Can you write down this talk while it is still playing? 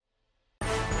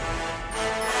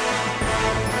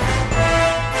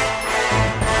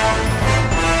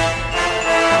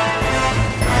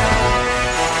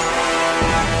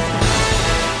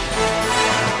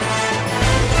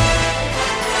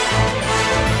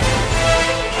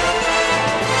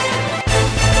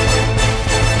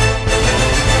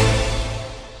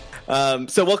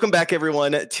So welcome back,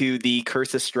 everyone, to the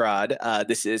Curse of Strahd.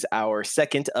 This is our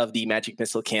second of the Magic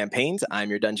Missile campaigns. I'm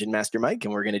your Dungeon Master, Mike,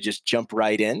 and we're going to just jump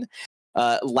right in.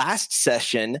 Last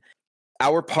session,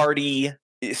 our party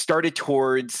started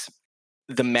towards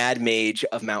the Mad Mage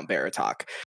of Mount Baratok.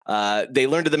 They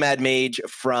learned of the Mad Mage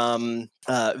from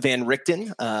Van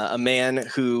Richten, a man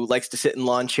who likes to sit in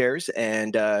lawn chairs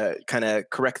and kind of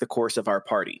correct the course of our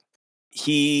party.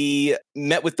 He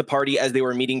met with the party as they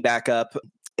were meeting back up,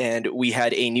 and we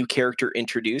had a new character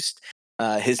introduced.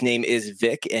 His name is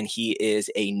Vic, and he is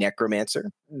a necromancer.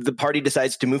 The party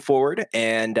decides to move forward,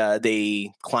 and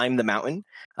they climb the mountain.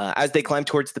 As they climb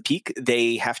towards the peak,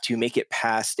 they have to make it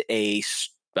past a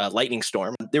lightning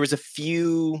storm. There was a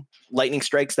few lightning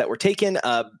strikes that were taken,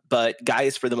 but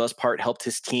Gaius, for the most part, helped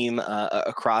his team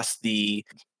across the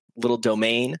little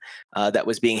domain that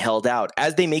was being held out.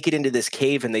 As they make it into this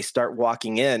cave and they start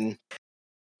walking in,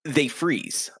 they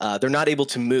freeze. They're not able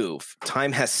to move.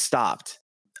 Time has stopped.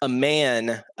 A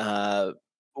man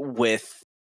with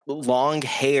long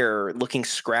hair, looking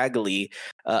scraggly,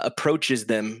 approaches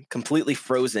them, completely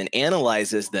frozen,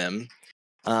 analyzes them.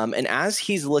 And as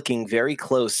he's looking very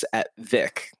close at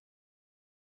Vic,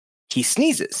 he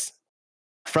sneezes.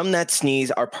 From that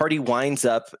sneeze, our party winds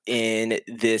up in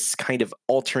this kind of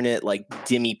alternate, like,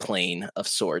 dimmy plane of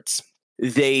sorts.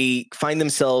 They find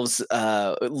themselves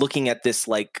looking at this,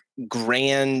 like,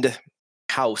 grand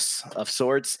house of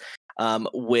sorts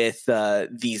with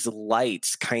these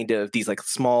lights, kind of these, like,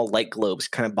 small light globes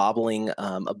kind of bobbling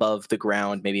above the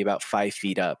ground, maybe about 5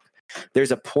 feet up.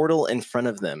 There's a portal in front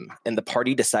of them, and the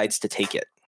party decides to take it.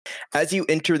 As you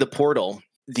enter the portal,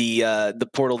 the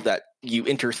portal that you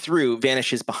enter through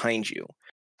vanishes behind you.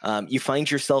 You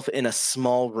find yourself in a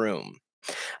small room.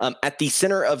 At the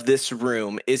center of this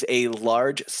room is a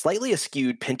large, slightly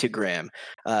askewed pentagram,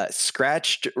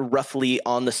 scratched roughly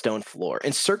on the stone floor.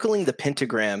 Encircling the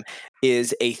pentagram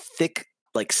is a thick,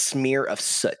 like, smear of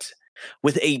soot.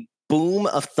 With a boom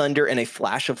of thunder and a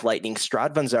flash of lightning,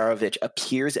 Strahd von Zarovich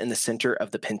appears in the center of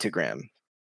the pentagram.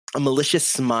 A malicious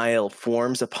smile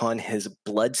forms upon his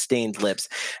blood-stained lips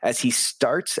as he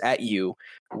starts at you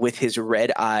with his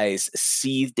red eyes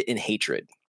seethed in hatred.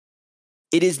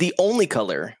 It is the only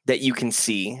color that you can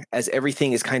see, as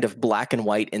everything is kind of black and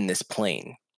white in this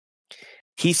plane.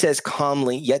 He says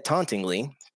calmly, yet tauntingly,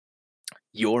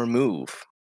 "Your move."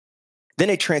 Then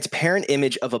a transparent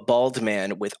image of a bald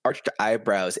man with arched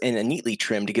eyebrows and a neatly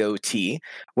trimmed goatee,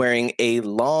 wearing a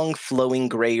long flowing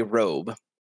gray robe,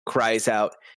 cries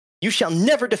out, "You shall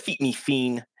never defeat me,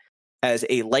 fiend," as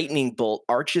a lightning bolt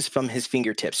arches from his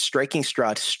fingertips, striking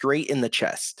Strahd straight in the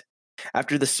chest.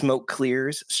 After the smoke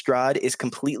clears, Strahd is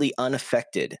completely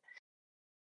unaffected.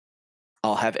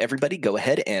 I'll have everybody go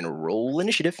ahead and roll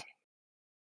initiative.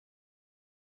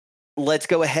 Let's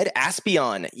go ahead.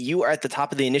 Aspion, you are at the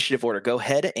top of the initiative order. Go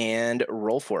ahead and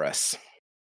roll for us.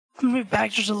 I'm going to move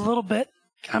back just a little bit.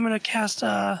 I'm going to cast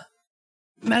a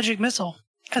Magic Missile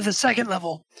at the second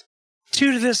level.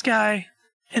 2 to this guy,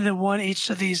 and then 1 each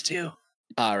to these two.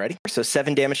 Alrighty. So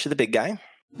 7 damage to the big guy.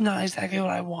 Not exactly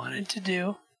what I wanted to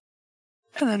do.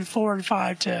 And then 4 and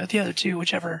 5 to the other 2,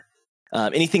 whichever.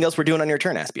 Anything else we're doing on your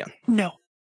turn, Aspion? No.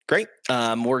 Great.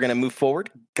 We're going to move forward.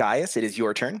 Gaius, it is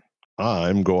your turn.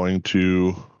 I'm going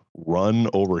to run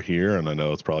over here, and I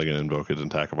know it's probably going to invoke an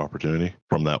attack of opportunity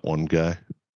from that one guy.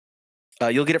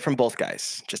 You'll get it from both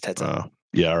guys. Just heads up.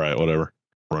 Yeah, all right, whatever.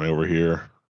 Running over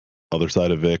here. Other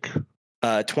side of Vic.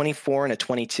 24 and a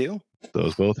 22.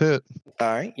 Those both hit. All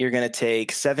right. You're going to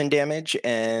take 7 damage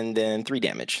and then 3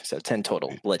 damage. So 10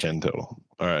 total. Bludgeon. 10 total.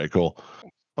 All right, cool.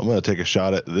 I'm going to take a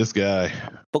shot at this guy.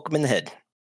 Poke him in the head.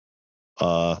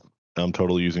 I'm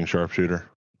totally using sharpshooter.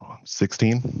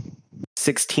 16.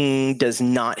 16 does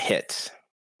not hit.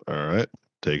 All right.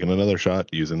 Taking another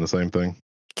shot using the same thing.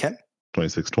 Okay.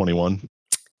 26, 21.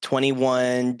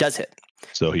 21 does hit.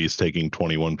 So he's taking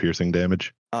 21 piercing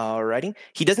damage. Alrighty.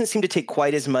 He doesn't seem to take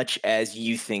quite as much as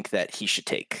you think that he should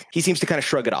take. He seems to kind of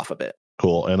shrug it off a bit.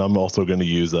 Cool. And I'm also going to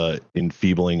use a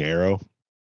enfeebling arrow.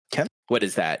 Okay. What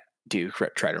does that do?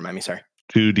 Try to remind me, sorry.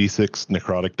 2d6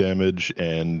 necrotic damage,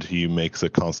 and he makes a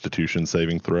constitution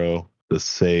saving throw. The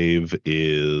save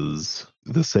is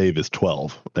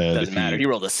 12. And doesn't matter. He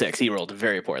rolled a 6. He rolled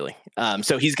very poorly.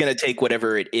 So he's going to take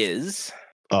whatever it is.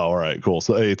 Oh, all right, cool.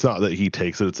 So it's not that he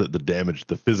takes it; it's that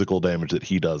the physical damage that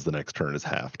he does the next turn is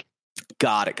halved.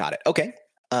 Got it. Okay.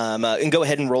 And go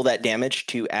ahead and roll that damage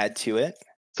to add to it.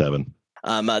 7.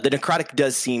 The necrotic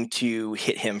does seem to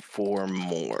hit him for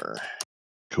more.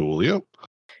 Coolio.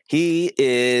 He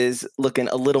is looking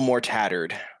a little more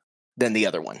tattered than the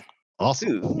other one.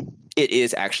 Awesome. Ooh, it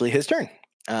is actually his turn.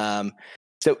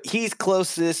 So he's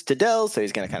closest to Dell, so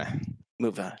he's going to kind of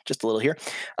move just a little here.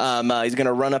 He's going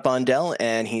to run up on Dell,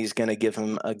 and he's going to give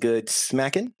him a good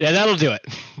smacking. Yeah, that'll do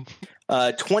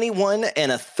it. 21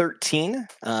 and a 13.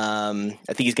 I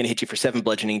think he's going to hit you for 7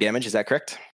 bludgeoning damage. Is that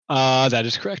correct? That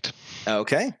is correct.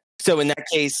 Okay. So in that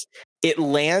case, it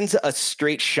lands a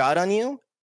straight shot on you,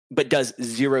 but does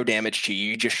 0 damage to you.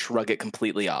 You just shrug it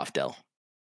completely off, Dell.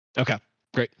 Okay,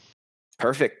 great.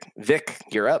 Perfect. Vic,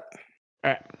 you're up.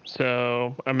 All right,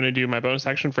 so I'm going to do my bonus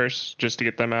action first just to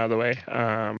get them out of the way.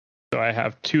 So I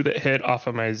have 2 that hit off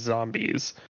of my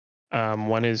zombies.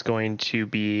 One is going to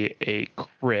be a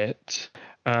crit.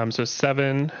 So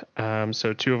 7.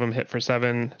 So 2 of them hit for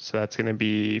 7. So that's going to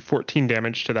be 14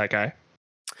 damage to that guy.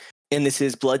 And this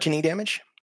is bludgeoning damage?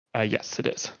 Yes, it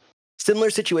is.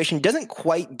 Similar situation. Doesn't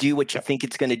quite do what you think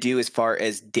it's going to do as far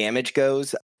as damage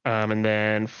goes. And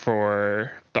then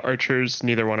for the archers,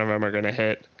 neither one of them are going to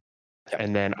hit.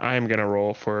 And then I'm going to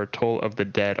roll for Toll of the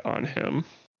Dead on him.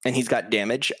 And he's got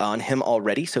damage on him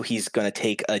already, so he's going to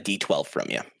take a d12 from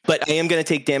you. But I am going to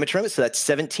take damage from it, so that's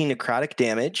 17 necrotic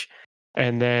damage.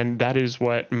 And then that is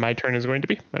what my turn is going to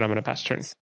be, and I'm going to pass turn.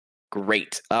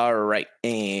 Great. All right.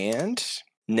 And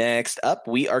next up,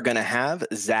 we are going to have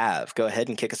Zav. Go ahead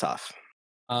and kick us off.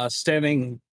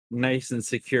 Standing nice and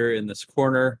secure in this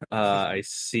corner, I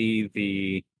see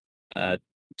the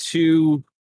 2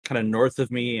 kind of north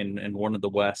of me and one of the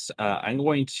west. I'm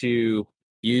going to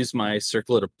use my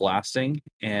circlet of blasting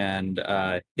and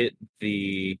hit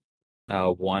the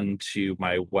one to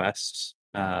my west.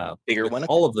 Bigger one?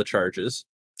 All of the charges.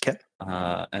 Okay.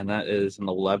 And that is an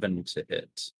 11 to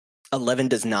hit. 11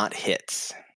 does not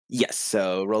hit. Yes,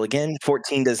 so roll again.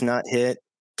 14 does not hit.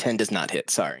 10 does not hit.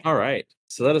 Sorry. All right.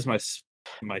 So that is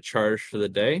my charge for the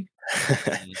day.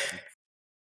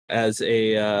 As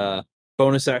a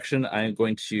bonus action, I'm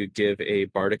going to give a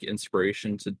bardic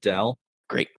inspiration to Dell.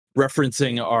 Great.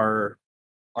 Referencing our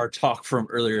talk from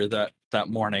earlier that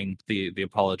morning, the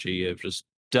apology of just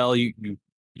Dell, you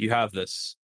have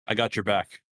this. I got your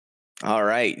back. All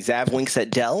right. Zav winks at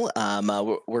Dell.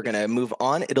 We're going to move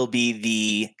on. It'll be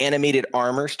the animated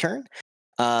armor's turn.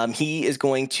 He is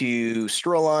going to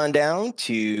stroll on down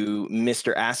to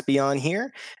Mr. Aspion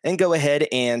here and go ahead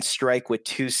and strike with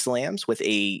 2 slams with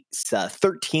a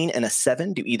 13 and a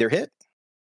 7. Do either hit?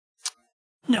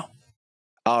 No.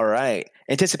 All right.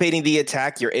 Anticipating the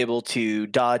attack, you're able to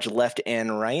dodge left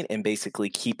and right and basically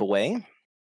keep away.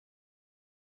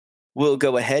 We'll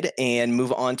go ahead and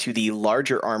move on to the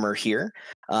larger armor here.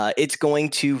 It's going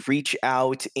to reach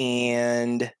out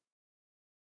and...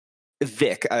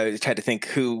 Vic, I tried to think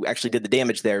who actually did the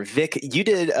damage there. Vic, you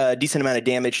did a decent amount of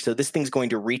damage, so this thing's going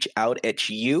to reach out at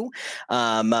you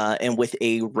and with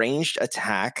a ranged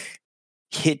attack,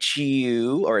 hit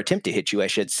you, or attempt to hit you, I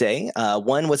should say.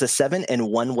 One was a 7 and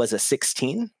one was a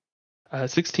 16.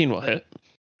 16 will hit.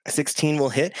 16 will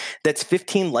hit. That's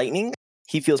 15 lightning.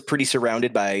 He feels pretty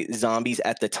surrounded by zombies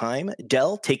at the time.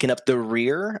 Dell, taking up the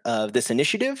rear of this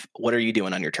initiative. What are you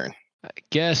doing on your turn? I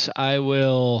guess I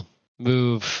will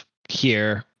move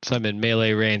here, so I'm in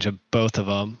melee range of both of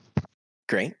them.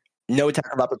 Great. No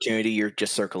attack of opportunity. You're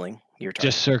just circling your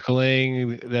target. Just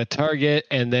circling the target,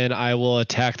 and then I will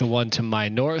attack the one to my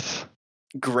north.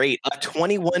 Great. A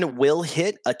 21 will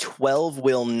hit. A 12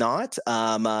 will not.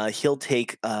 He'll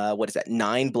take,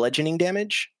 9 bludgeoning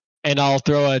damage? And I'll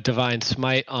throw a Divine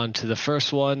Smite onto the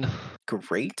first one.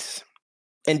 Great.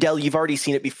 And Dell, you've already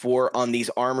seen it before on these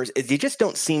armors. They just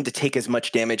don't seem to take as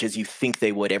much damage as you think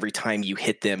they would every time you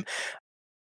hit them.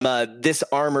 This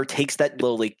armor takes that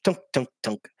little like tunk, tunk,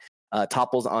 tunk,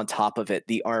 topples on top of it.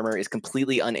 The armor is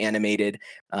completely unanimated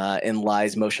and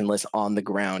lies motionless on the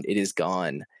ground. It is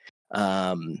gone.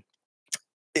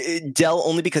 Dell,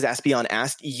 only because Aspion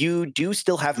asked, you do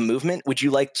still have movement. Would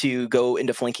you like to go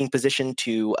into flanking position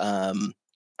to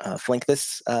flank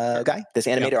this guy, this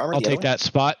animated armor? I'll take that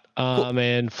spot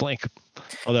and flank.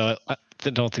 Although I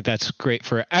don't think that's great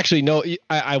for. Actually, no,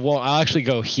 I won't. I'll actually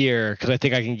go here because I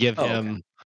think I can give him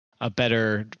a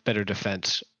better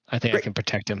defense. I think I can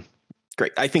protect him.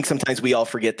 Great. I think sometimes we all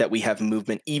forget that we have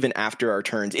movement even after our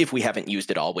turns if we haven't used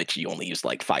it all, which you only used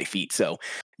like 5 feet. So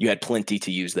you had plenty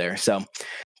to use there. So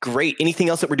great. Anything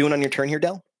else that we're doing on your turn here,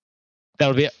 Dell?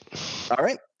 That'll be it. All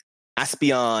right.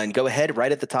 Aspion, go ahead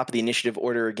right at the top of the initiative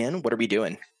order again. What are we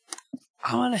doing?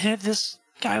 I want to hit this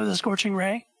guy with a Scorching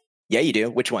Ray. Yeah, you do.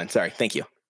 Which one? Sorry. Thank you.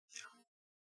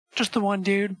 Just the one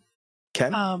dude. Okay.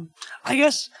 I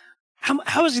guess,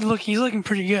 how is he looking? He's looking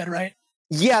pretty good, right?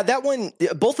 Yeah, that one,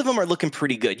 both of them are looking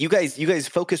pretty good. You guys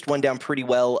focused one down pretty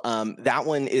well. That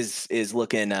one is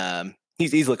looking,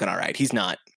 he's looking all right. He's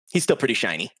still pretty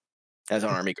shiny as an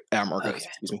armor goes. Okay.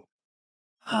 Excuse me.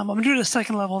 I'm going to do the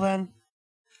second level then.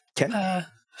 Okay.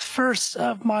 First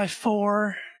of my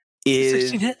 4 Is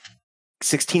 16 hit.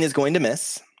 16 is going to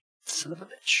miss. Son of a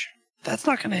bitch. That's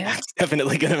not going to hit. That's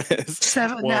definitely going to miss.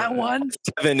 7, nat 1.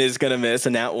 7 is going to miss,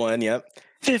 a nat 1, yep.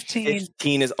 15.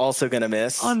 15 is also going to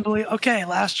miss. Unbelievable. Okay,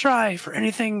 last try for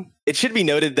anything. It should be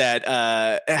noted that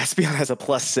Aspion has a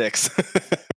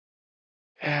 +6.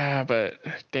 Yeah, but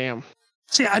damn.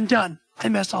 So yeah, I'm done. I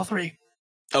missed all 3.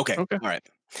 Okay.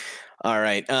 All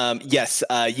right. Yes,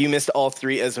 you missed all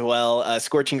 3 as well.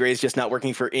 Scorching Ray is just not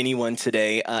working for anyone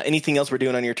today. Anything else we're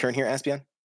doing on your turn here, Aspion?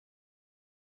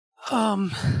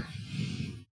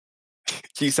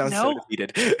 You sound so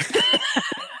defeated.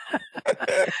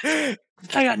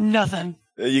 I got nothing.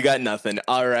 You got nothing.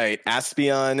 All right.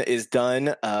 Aspion is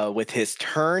done with his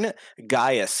turn.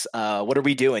 Gaius, what are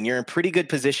we doing? You're in pretty good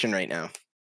position right now.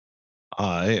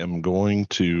 I am going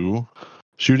to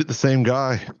shoot at the same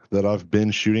guy that I've been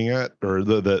shooting at, or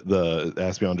the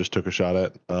Aspion just took a shot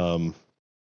at.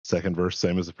 Second verse,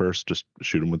 same as the first. Just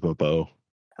shoot him with my bow.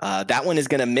 That one is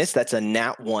going to miss. That's a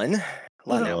nat 1.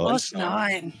 With a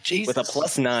 +9. Jesus. With a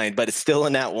 +9, but it's still a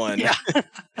nat 1. Yeah.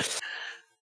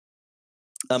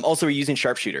 Also, we're using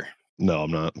sharpshooter. No,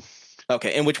 I'm not.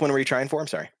 Okay, and which one were you trying for? I'm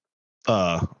sorry.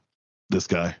 This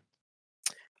guy.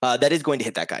 That is going to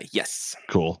hit that guy. Yes.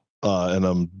 Cool. And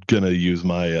I'm gonna use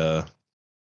my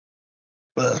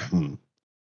that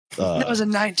was a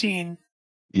 19.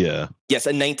 Yeah. Yes,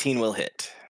 a 19 will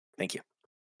hit. Thank you.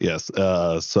 Yes.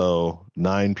 So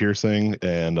 9 piercing,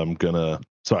 and I'm gonna.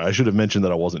 Sorry, I should have mentioned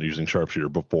that I wasn't using sharpshooter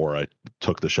before I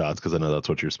took the shots, because I know that's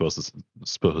what you're supposed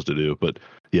to do. But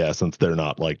yeah, since they're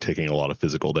not like taking a lot of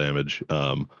physical damage,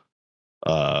 I'm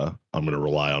gonna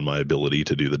rely on my ability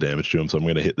to do the damage to him. So I'm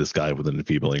gonna hit this guy with an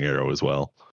enfeebling arrow as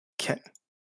well. Okay.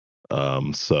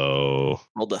 So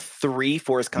rolled a 3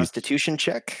 for his Constitution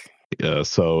check. Yeah,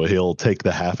 so he'll take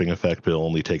the halving effect, but he'll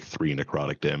only take 3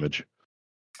 necrotic damage.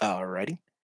 Alrighty.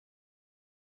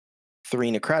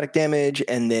 3 necrotic damage,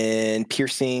 and then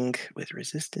piercing with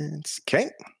resistance. Okay.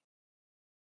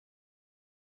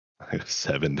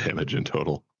 7 damage in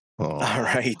total. Oh.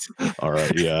 All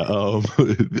right. Yeah.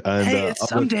 And, hey, it's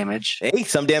some damage. Hey,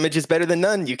 some damage is better than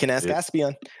none. You can ask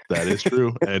Aspion. That is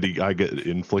true, and I get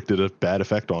inflicted a bad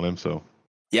effect on him. So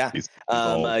yeah,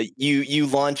 you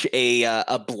launch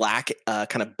a black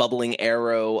kind of bubbling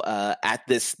arrow at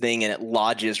this thing, and it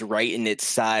lodges right in its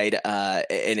side,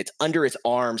 and it's under its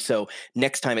arm. So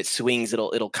next time it swings,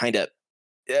 it'll kind of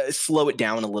slow it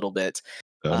down a little bit.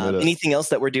 Anything else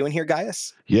that we're doing here,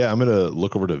 Gaius? Yeah, I'm gonna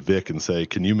look over to Vic and say,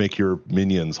 "Can you make your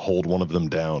minions hold one of them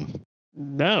down?"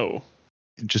 No.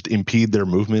 Just impede their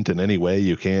movement in any way.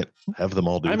 You can't have them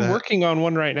all do that. I'm working on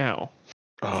one right now.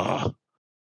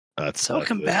 That's so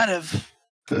combative.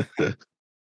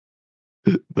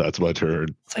 That's my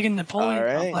turn. It's like a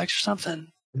Napoleon complex or something.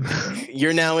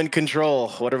 You're now in control.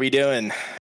 What are we doing?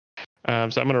 So I'm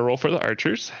going to roll for the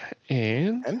archers,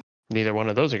 and neither one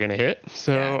of those are going to hit.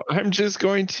 So I'm just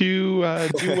going to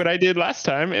do what I did last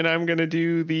time, and I'm going to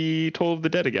do the Toll of the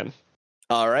Dead again.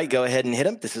 All right, go ahead and hit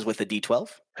him. This is with a D12.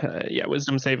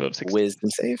 Wisdom save of 6. Wisdom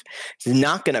save. It's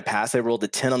not going to pass. I rolled a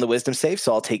 10 on the wisdom save,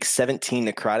 so I'll take 17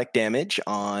 necrotic damage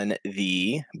on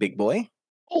the big boy.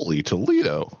 Holy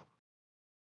Toledo.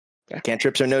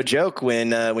 Cantrips are no joke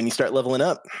when you start leveling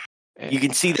up. You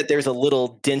can see that there's a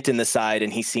little dent in the side,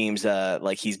 and he seems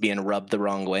like he's being rubbed the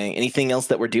wrong way. Anything else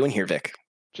that we're doing here, Vic?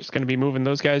 Just going to be moving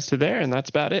those guys to there, and that's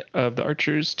about it. Of the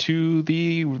archers to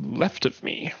the left of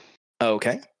me.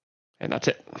 Okay. And that's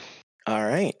it. All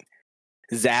right.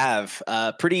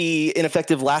 Zav, pretty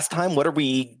ineffective last time. What are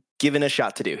we giving a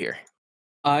shot to do here?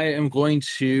 I am going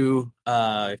to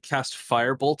cast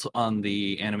Firebolt on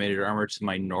the animated armor to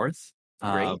my north.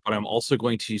 But I'm also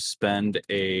going to spend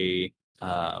a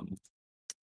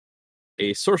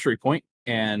sorcery point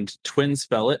and twin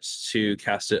spell it to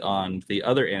cast it on the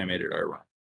other animated armor.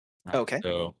 Okay.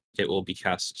 So it will be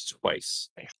cast twice.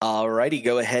 All righty.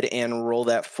 Go ahead and roll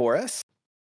that for us.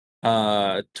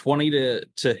 20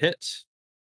 to hit.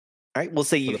 All right, we'll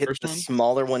say you hit the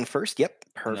smaller one first. Yep,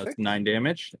 perfect. That's 9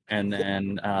 damage, and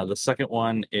then the second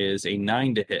one is a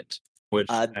 9 to hit, which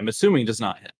I'm assuming does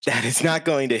not hit. That is not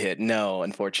going to hit. No,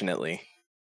 unfortunately.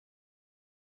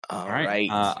 All right.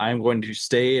 I'm going to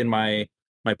stay in my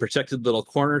protected little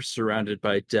corner, surrounded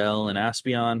by Del and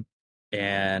Aspion,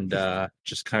 and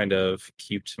just kind of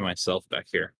keep to myself back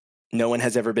here. No one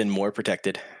has ever been more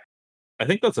protected. I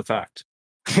think that's a fact.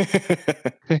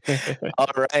 All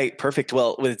right, perfect.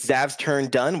 Well, with Zav's turn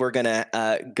done, we're gonna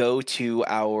go to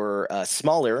our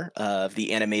smaller of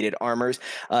the animated armors,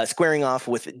 squaring off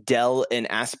with Del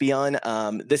and Aspion.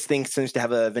 This thing seems to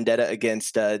have a vendetta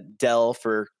against Del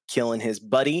for killing his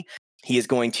buddy. He is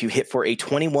going to hit for a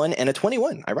 21 and a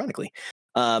 21, ironically.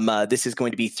 This is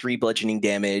going to be 3 bludgeoning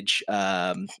damage,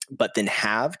 but then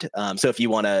halved. So if you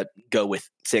want to go with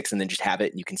 6 and then just have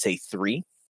it, you can say 3,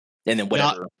 and then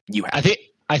whatever you have.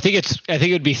 I think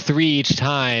it would be 3 each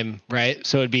time, right?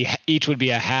 So each would be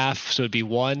a half, so it'd be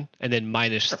 1, and then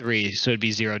minus 3, so it'd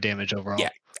be 0 damage overall. Yeah,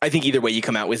 I think either way you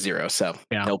come out with 0, so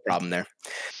no problem there.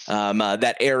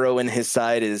 That arrow in his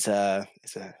side is a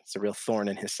real thorn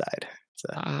in his side.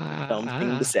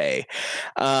 Something to say.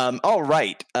 All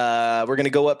right. We're going to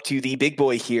go up to the big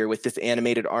boy here with this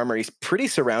animated armor. He's pretty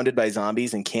surrounded by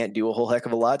zombies and can't do a whole heck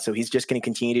of a lot, so he's just going to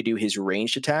continue to do his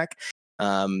ranged attack.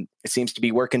 It seems to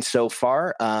be working so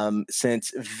far.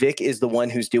 Since Vic is the one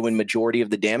who's doing majority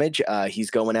of the damage, he's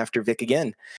going after Vic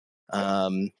again.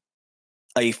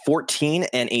 A 14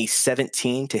 and a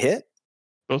 17 to hit.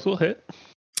 Both will hit.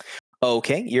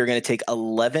 Okay, you're going to take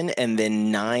 11 and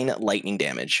then 9 lightning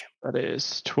damage. That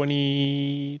is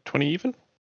 20 even?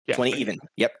 Yeah, 20 even.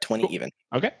 Yep, 20 even.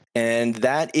 Okay. And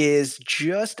that is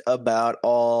just about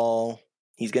all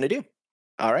he's going to do.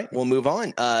 All right, we'll move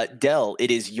on. Del, it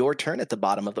is your turn at the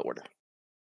bottom of the order.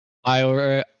 All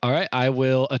right, I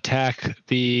will attack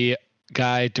the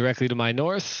guy directly to my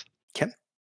north. Okay.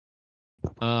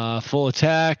 Full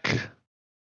attack.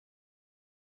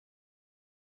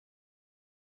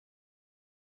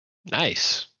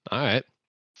 Nice. All right.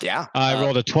 Yeah. I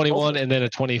rolled a 21 and then a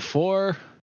 24.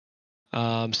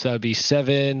 So that'd be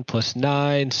 7 plus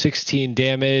 9, 16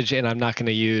 damage, and I'm not going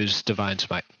to use Divine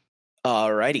Smite.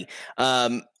 All righty.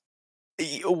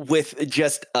 With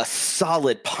just a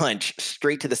solid punch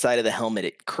straight to the side of the helmet,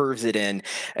 it curves it in,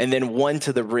 and then one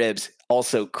to the ribs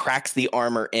also cracks the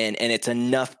armor in, and it's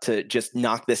enough to just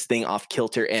knock this thing off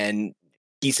kilter, and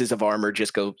pieces of armor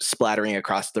just go splattering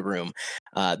across the room.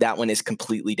 That one is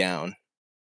completely down.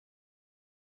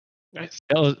 Nice.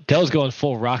 Del's going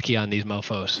full Rocky on these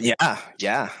mofos.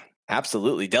 Yeah,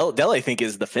 absolutely. Del, I think,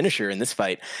 is the finisher in this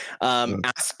fight.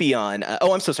 Aspion.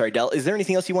 I'm so sorry, Del. Is there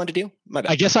anything else you want to do? My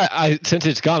bad. I guess I since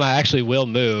it's gone, I actually will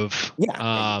move. Yeah.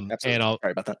 Absolutely. And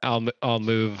sorry about that. I'll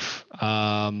move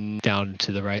down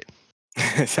to the right.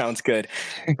 Sounds good.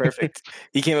 Perfect.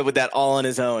 He came up with that all on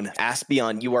his own.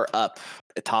 Aspion, you are up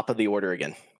at the top of the order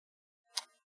again.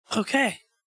 Okay.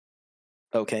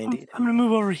 Okay, indeed. I'm going to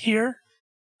move over here.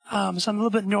 So I'm a little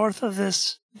bit north of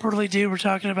this burly dude we're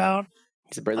talking about.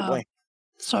 He's a burly boy.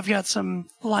 So I've got some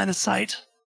line of sight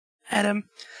at him.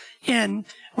 And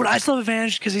would I still have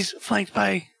advantage because he's flanked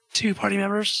by 2 party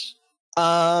members?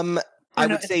 I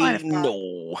would say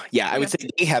no. Yeah, I would say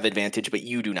they have advantage, but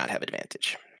you do not have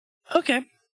advantage. Okay.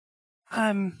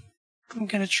 I'm going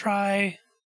to try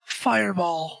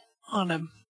Fireball on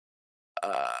him.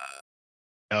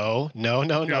 No.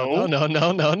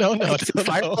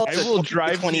 Fireball I will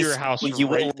drive to your house you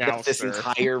will right now, this sir.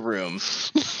 entire room.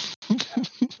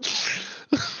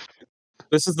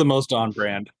 This is the most on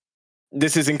brand.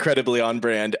 This is incredibly on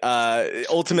brand.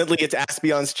 Ultimately, it's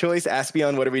Aspion's choice.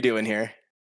 Aspion, what are we doing here?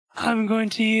 I'm going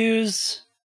to use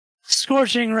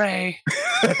Scorching Ray.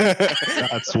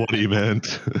 That's what he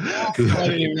meant.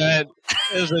 What he meant.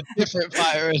 It was a different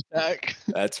fire attack.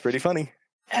 That's pretty funny.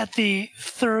 At the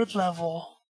 3rd level.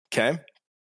 Okay.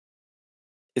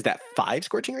 Is that 5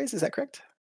 scorching rays? Is that correct?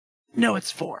 No,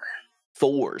 it's 4.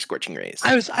 4 scorching rays.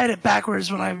 I had it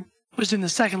backwards when I was doing the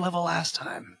 2nd level last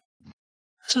time.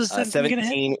 So is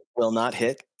 17 will not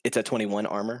hit. It's a 21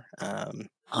 armor.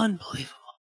 Unbelievable.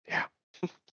 Yeah.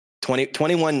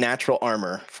 21 natural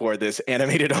armor for this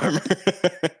animated armor.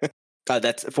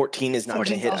 That's 14 is not going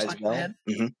to hit as well.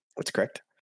 Mm-hmm. That's correct.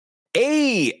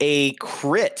 A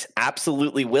crit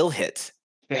absolutely will hit.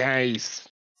 Nice.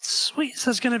 Sweet.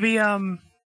 So it's going to be,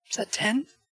 is that 10?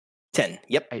 10.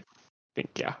 Yep. I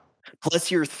think, yeah. Plus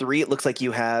your 3, it looks like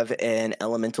you have an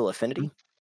elemental affinity.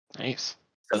 Nice.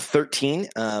 So 13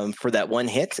 for that one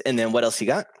hit. And then what else you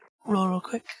got? Roll real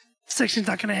quick. 16's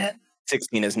not going to hit.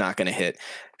 16 is not going to hit.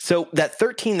 So that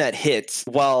 13 that hits,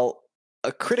 while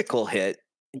a critical hit,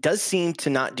 does seem to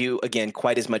not do, again,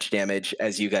 quite as much damage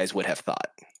as you guys would have thought.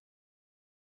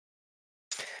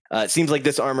 It seems like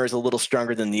this armor is a little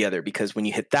stronger than the other, because when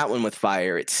you hit that one with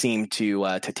fire, it seemed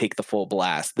to take the full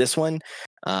blast. This one,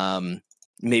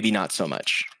 maybe not so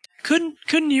much. Couldn't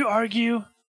you argue,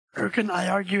 or couldn't I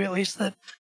argue at least, that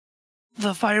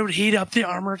the fire would heat up the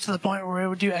armor to the point where it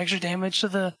would do extra damage to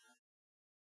the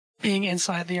being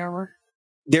inside the armor?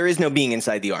 There is no being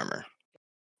inside the armor.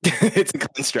 It's a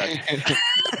construct.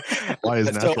 Why is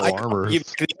So natural armor the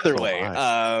other so way.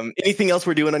 high? Anything else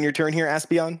we're doing on your turn here,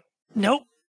 Aspion? Nope.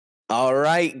 All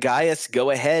right, Gaius, go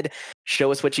ahead.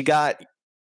 Show us what you got.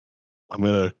 I'm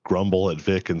gonna grumble at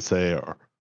Vic and say, "Are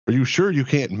you sure you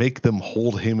can't make them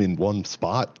hold him in one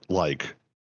spot? Like,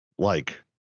 make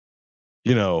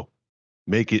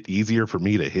it easier for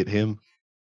me to hit him?"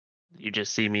 You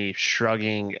just see me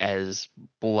shrugging as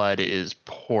blood is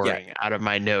pouring out of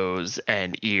my nose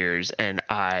and ears and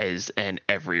eyes and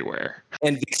everywhere.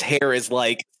 And Vic's hair is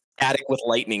like static with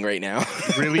lightning right now.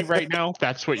 Really, right now?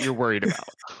 That's what you're worried about.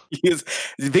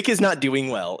 Vic is not doing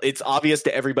well. It's obvious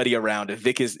to everybody around.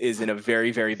 Vic is in a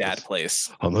very, very bad place.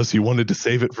 Unless you wanted to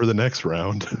save it for the next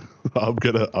round, I'm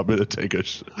gonna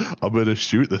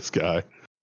shoot this guy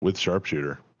with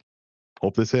sharpshooter.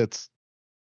 Hope this hits.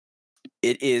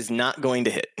 It is not going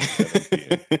to hit.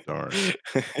 17. Darn.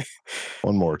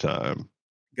 One more time.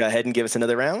 Go ahead and give us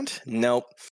another round. Nope.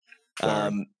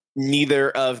 Neither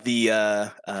of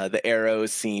the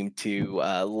arrows seem to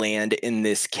land in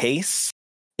this case.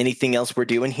 Anything else we're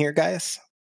doing here, guys?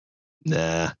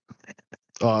 Nah.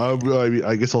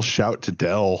 I guess I'll shout to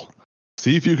Dell.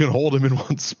 See if you can hold him in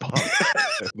one spot.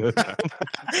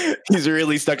 He's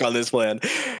really stuck on this plan.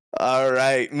 All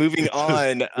right, moving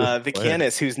on.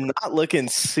 Vicanis, who's not looking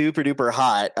super duper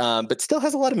hot, but still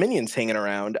has a lot of minions hanging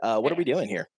around. What are we doing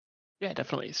here? Yeah,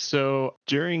 definitely. So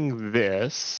during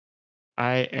this,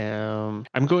 I'm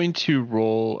going to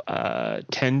roll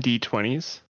 10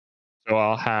 d20s. So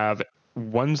I'll have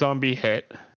one zombie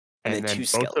hit, and then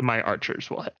both of my archers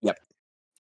will hit. Yep.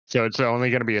 So it's only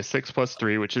going to be a 6 +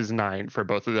 3, which is 9 for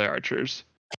both of the archers.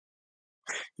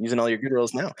 Using all your good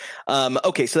rolls now.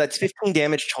 Okay, so that's 15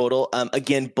 damage total.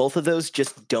 Again, both of those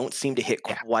just don't seem to hit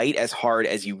quite as hard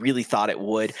as you really thought it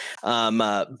would.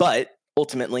 But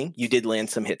ultimately, you did land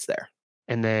some hits there.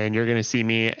 And then you're going to see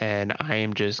me, and I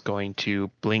am just going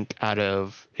to blink out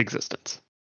of existence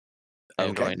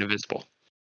and go invisible.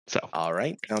 So. All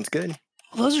right, sounds good.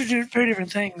 Well, those are very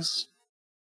different things.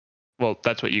 Well,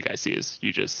 that's what you guys see is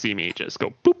you just see me just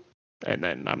go boop, and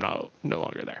then I'm no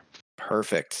longer there.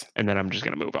 Perfect. And then I'm just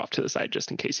going to move off to the side just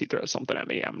in case he throws something at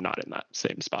me. I'm not in that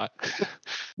same spot.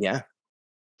 Yeah.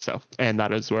 So, and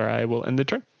that is where I will end the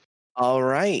turn. All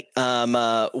right.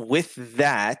 With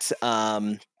that,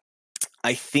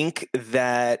 I think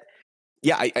that,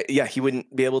 he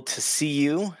wouldn't be able to see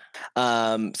you.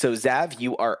 So Zav,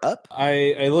 you are up.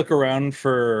 I look around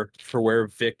for where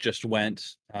Vic just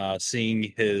went,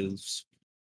 seeing his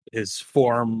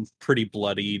form pretty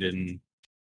bloodied and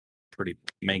pretty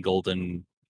mangled and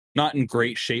not in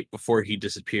great shape before he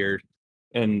disappeared.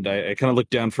 And I kind of look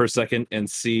down for a second and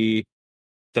see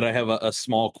that I have a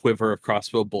small quiver of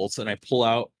crossbow bolts, and I pull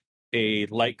out a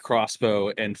light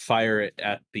crossbow and fire it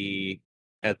at the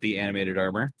animated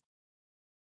armor.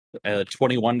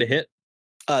 21 to hit.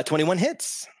 21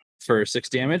 hits. For 6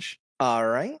 damage. All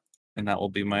right. And that will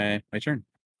be my turn.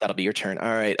 That'll be your turn.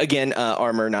 All right. Again,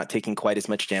 armor not taking quite as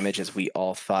much damage as we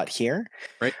all thought here.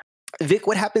 Right. Vic,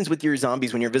 what happens with your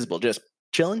zombies when you're visible? Just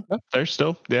chilling? They're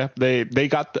still, they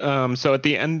got, so at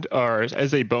the end, or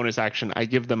as a bonus action, I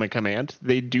give them a command.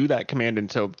 They do that command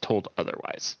until told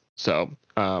otherwise. So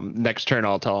next turn,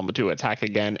 I'll tell them to attack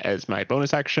again as my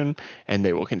bonus action, and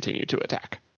they will continue to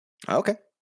attack. Okay.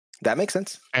 That makes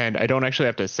sense. And I don't actually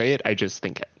have to say it. I just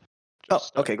think it.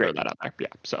 Okay, great. Throw that out there. Yeah,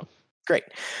 so. Great.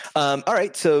 All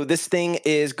right. So this thing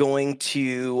is going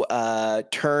to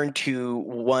turn to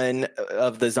one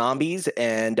of the zombies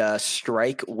and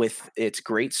strike with its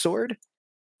greatsword.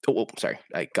 Oh, sorry.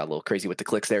 I got a little crazy with the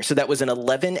clicks there. So that was an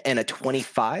 11 and a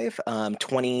 25.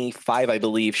 25, I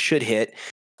believe, should hit.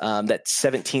 That's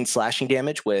 17 slashing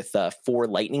damage with 4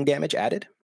 lightning damage added.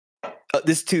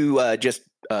 This to just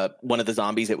one of the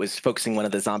zombies. It was focusing one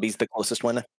of the zombies, the closest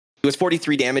one. It was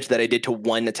 43 damage that I did to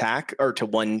one attack or to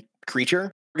one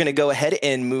creature. We're going to go ahead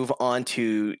and move on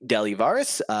to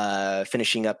Delivaris,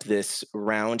 finishing up this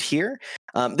round here.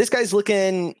 This guy's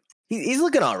looking, he's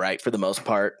looking all right for the most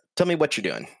part. Tell me what you're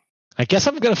doing. I guess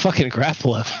I'm going to fucking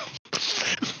grapple him.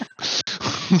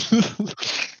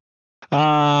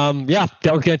 Dell's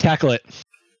going to tackle it.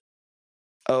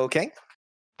 Okay.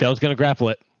 Dell's going to grapple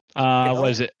it. What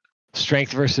is it?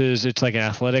 Strength versus, it's like an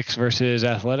athletics versus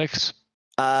athletics?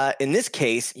 In this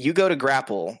case, you go to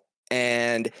grapple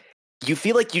and you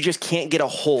feel like you just can't get a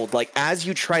hold. Like as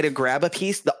you try to grab a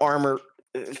piece, the armor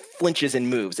flinches and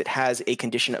moves. It has a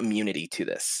condition immunity to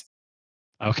this.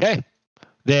 Okay.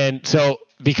 Then, so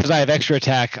because I have extra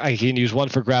attack, I can use one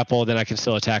for grapple, then I can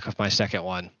still attack with my second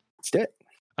one. Let's do it.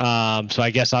 So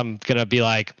I guess I'm going to be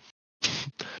like,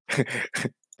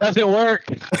 doesn't work.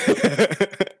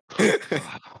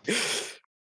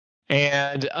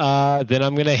 And then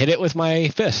I'm gonna hit it with my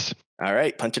fist. All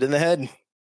right, punch it in the head.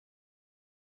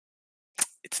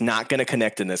 It's not going to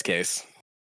connect in this case.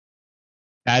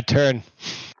 Bad turn.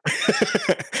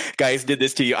 Guys did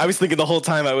this to you. I was thinking the whole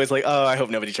time, I was like, oh, I hope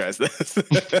nobody tries this.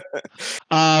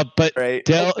 But right.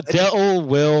 Del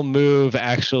will move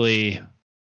actually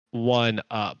one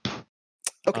up.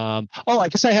 Okay. I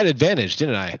guess I had advantage,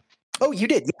 didn't I? Oh, you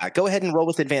did. Yeah, go ahead and roll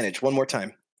with advantage one more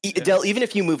time. Del, even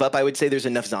if you move up, I would say there's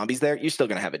enough zombies there. You're still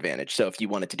going to have advantage. So if you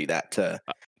wanted to do that.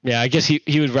 Yeah, I guess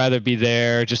he would rather be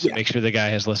there just to make sure the guy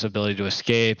has less ability to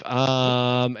escape.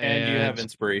 And you have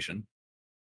inspiration.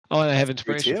 Oh, and I have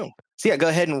inspiration too. So yeah, go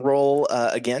ahead and roll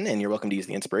again, and you're welcome to use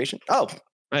the inspiration. Oh,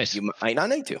 nice. You might not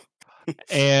need to.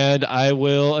 And I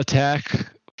will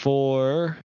attack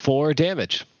for 4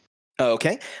 damage.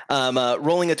 Okay.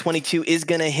 Rolling a 22 is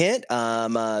going to hit.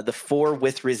 The 4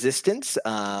 with resistance.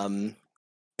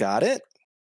 Got it.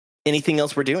 Anything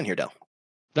else we're doing here, Del?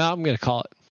 No, I'm going to call it.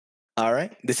 All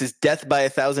right. This is Death by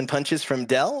 1,000 Punches from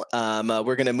Del.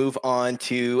 We're going to move on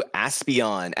to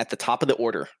Aspion at the top of the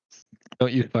order.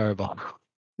 Don't use Fireball.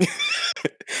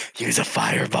 Use a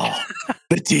Fireball.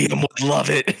 The DM would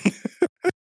love it.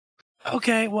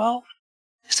 Okay, well,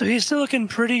 so he's still looking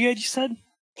pretty good, you said?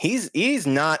 He's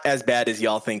not as bad as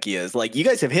y'all think he is. Like, you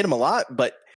guys have hit him a lot,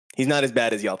 but he's not as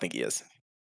bad as y'all think he is.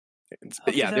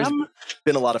 There's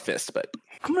been a lot of fists, but...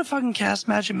 I'm going to fucking cast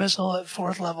Magic Missile at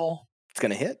 4th level. It's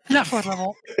going to hit? Not 4th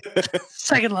level.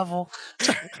 2nd level.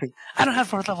 Sorry. I don't have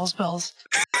 4th level spells.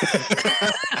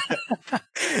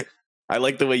 I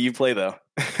like the way you play, though.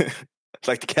 I'd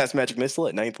like to cast Magic Missile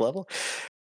at 9th level.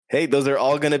 Hey, those are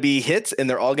all going to be hits, and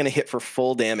they're all going to hit for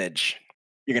full damage.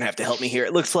 You're going to have to help me here.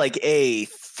 It looks like a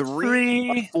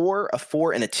 3, a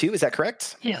 4, and a 2. Is that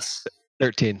correct? Yes.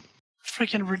 13.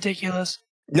 Freaking ridiculous.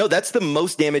 No, that's the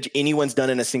most damage anyone's done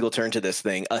in a single turn to this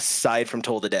thing, aside from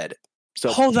Toll the Dead.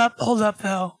 So hold up,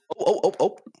 though.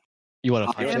 Oh. You want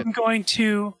to I am going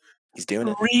to He's doing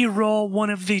it. Re-roll one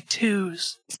of the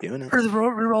 2s. He's doing it. Or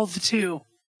re-roll the 2.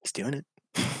 He's doing it.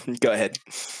 Go ahead.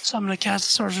 So I'm going to cast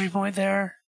a sorcery point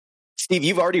there. Steve,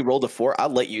 you've already rolled a 4. I'll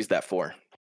let you use that 4.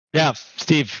 Yeah,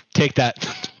 Steve, take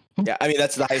that. Yeah, I mean,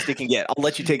 that's the highest it can get. I'll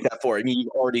let you take that 4. I mean,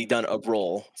 you've already done a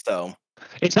roll, so...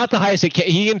 It's not the highest it can.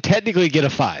 He can technically get a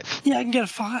 5. Yeah, I can get a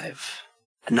 5.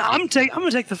 No, I'm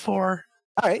gonna take the 4.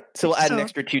 All right, so we'll add an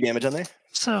extra 2 damage on there.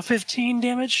 So 15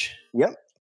 damage. Yep.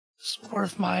 It's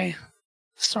worth my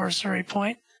sorcery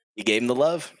point. You gave him the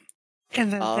love.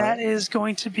 And then that is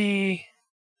going to be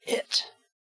it.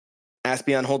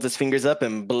 Aspion holds his fingers up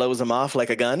and blows them off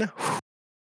like a gun.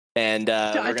 And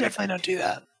I definitely don't do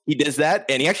that. He does that,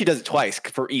 and he actually does it twice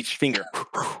for each finger.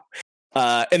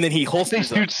 And then he holsters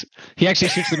them. He actually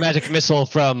shoots the magic missile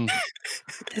from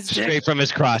straight from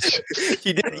his crotch.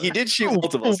 He did shoot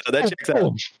multiple, so that checks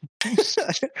out.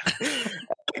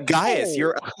 Gaius,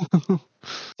 you're up.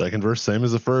 Second verse, same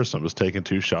as the first. I'm just taking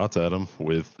 2 shots at him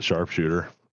with sharpshooter.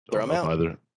 Throw them out.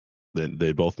 Either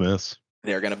they both miss.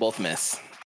 They're gonna both miss.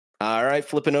 All right,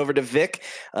 flipping over to Vic,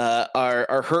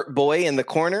 our hurt boy in the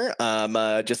corner,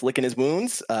 just licking his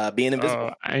wounds, being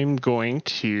invisible. I'm going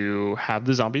to have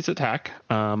the zombies attack.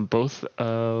 So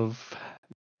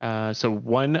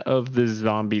one of the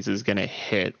zombies is going to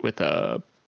hit with a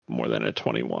more than a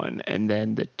 21, and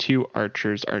then the 2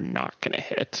 archers are not going to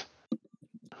hit.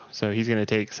 So he's going to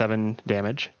take 7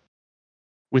 damage.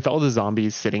 With all the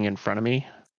zombies sitting in front of me,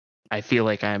 I feel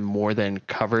like I'm more than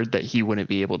covered that he wouldn't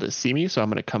be able to see me. So I'm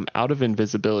going to come out of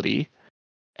invisibility,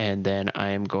 and then I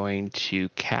am going to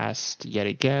cast yet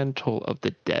again Toll of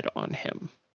the Dead on him.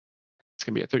 It's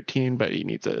going to be a 13, but he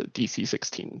needs a DC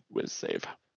 16 Wiz save.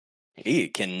 He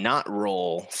cannot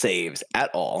roll saves at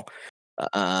all.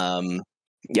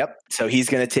 Yep. So he's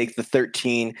going to take the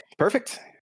 13. Perfect.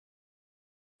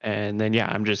 And then,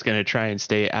 I'm just going to try and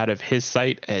stay out of his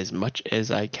sight as much as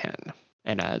I can.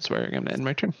 And that's where I'm going to end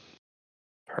my turn.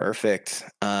 Perfect.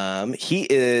 He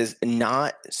is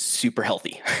not super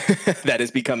healthy. That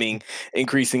is becoming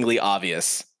increasingly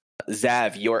obvious.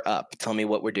 Zav, you're up. Tell me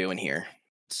what we're doing here.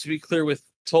 To be clear, with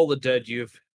Toll the Dead, you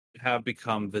have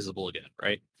become visible again,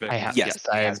 right? I have. Yes,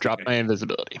 I have dropped my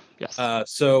invisibility. Yes.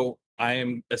 So I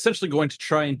am essentially going to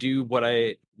try and do what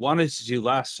I wanted to do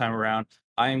last time around.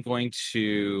 I am going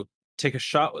to take a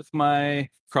shot with my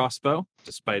crossbow,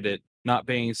 despite it not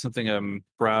being something I'm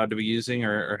proud to be using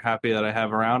or happy that I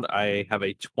have around. I have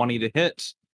a 20 to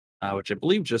hit, which I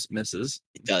believe just misses.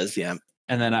 It does, yeah.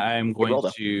 And then I'm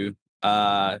going to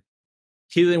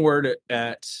Healing Word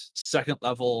at 2nd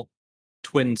level,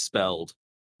 twin spelled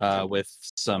with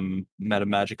some meta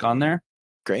magic on there.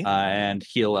 Great. And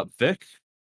heal up Vic.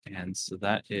 And so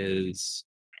that is...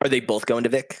 Are they both going to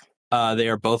Vic? They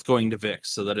are both going to Vic,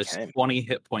 so that is Okay. 20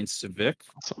 hit points to Vic.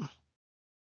 Awesome.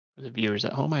 For the viewers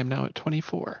at home, I'm now at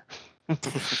 24.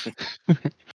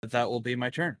 That will be my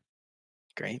turn.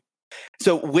 Great.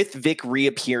 So with Vic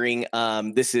reappearing,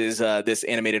 this is this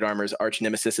animated armor's arch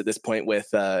nemesis at this point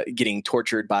with getting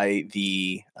tortured by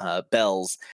the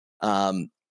bells.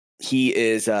 He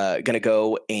is going to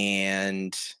go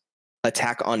and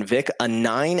attack on Vic. A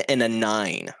 9 and a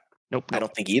 9. Nope. I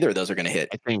don't think either of those are going to hit.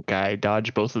 I think I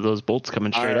dodged both of those bolts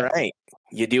coming straight up. All right.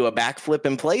 You do a backflip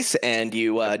in place, and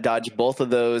you dodge both of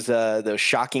those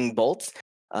shocking bolts.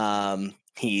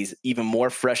 He's even more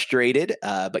frustrated,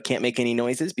 but can't make any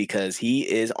noises because he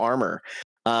is armor.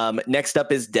 Next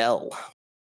up is Dell.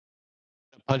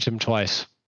 Punch him twice.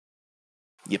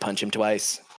 You punch him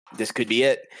twice. This could be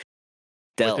it.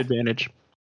 Dell. With advantage.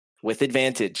 With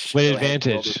advantage. With Go ahead and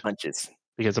roll advantage. those punches.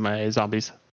 Because of my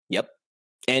zombies. Yep.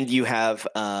 And you have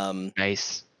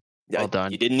Nice. Well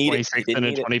done. You didn't need it. 26 and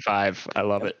a 25. I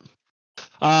love it.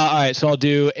 All right, so I'll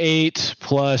do 8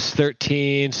 plus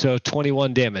 13, so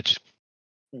 21 damage.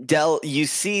 Dell, you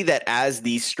see that as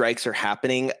these strikes are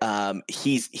happening,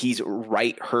 he's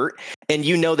right hurt, and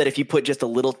you know that if you put just a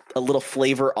little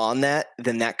flavor on that,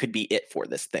 then that could be it for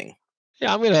this thing.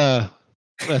 Yeah, I'm gonna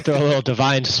throw a little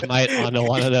divine smite onto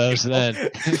one of those then.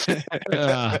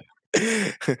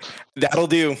 That'll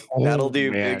do. That'll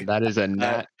do. Man, Big. that is a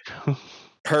nat.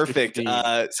 Perfect.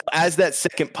 So as that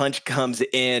second punch comes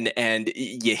in and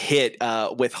you hit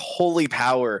with holy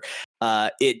power,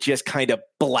 it just kind of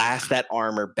blasts that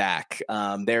armor back.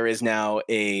 There is now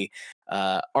a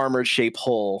armored shaped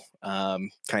hole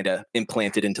kind of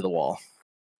implanted into the wall,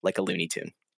 like a Looney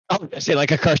Tune. Oh, I say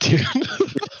like a cartoon.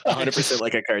 100%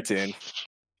 like a cartoon.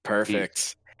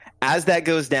 Perfect. As that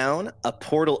goes down, a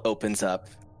portal opens up.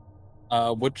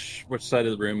 Which side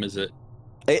of the room is it?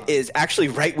 It is actually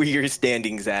right where you're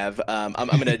standing, Zav. I'm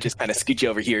going to just kind of scoot you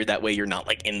over here. That way you're not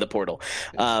like in the portal.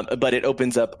 But it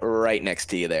opens up right next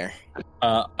to you there.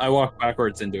 I walk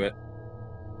backwards into it.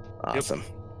 Awesome.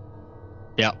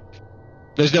 Yeah.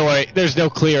 There's no way. There's no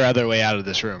clear other way out of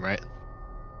this room, right?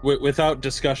 Without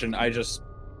discussion, I just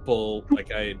pull,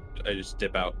 like, I just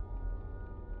dip out.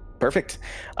 Perfect.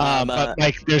 But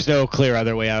like, there's no clear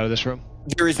other way out of this room.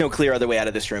 There is no clear other way out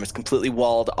of this room. It's completely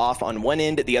walled off on one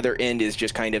end. The other end is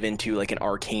just kind of into like an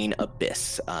arcane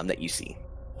abyss that you see.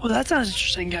 Well, that sounds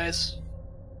interesting, guys.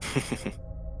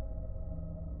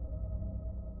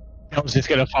 I was just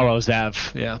gonna follow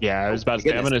Zav. Yeah. Yeah, I was about to say,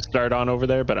 I'm goodness. going to start on over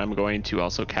there, but I'm going to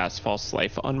also cast False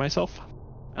Life on myself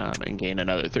and gain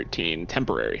another 13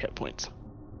 temporary hit points.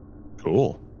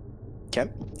 Cool. Okay.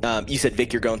 You said,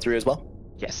 Vic, you're going through as well?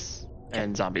 Yes.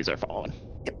 And zombies are following.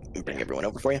 Yep. Bring everyone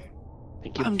over for you.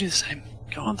 Thank you. I'm do the same.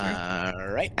 Go on through. All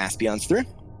right. Aspion's through.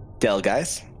 Del,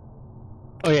 guys.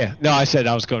 Oh yeah. No, I said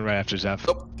I was going right after Zav.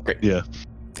 Oh, great. Yeah.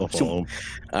 I'll follow him.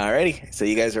 Alrighty, so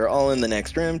you guys are all in the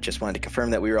next room. Just wanted to confirm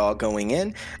that we were all going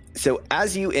in. So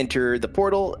as you enter the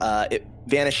portal, it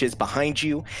vanishes behind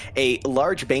you. A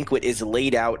large banquet is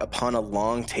laid out upon a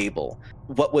long table.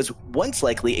 What was once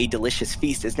likely a delicious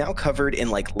feast is now covered in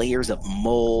like layers of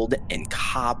mold and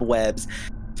cobwebs.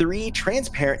 3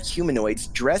 transparent humanoids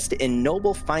dressed in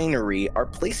noble finery are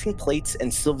placing plates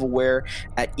and silverware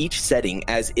at each setting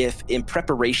as if in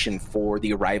preparation for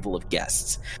the arrival of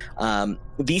guests.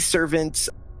 These servants,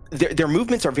 their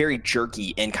movements are very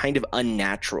jerky and kind of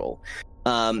unnatural.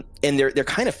 And they're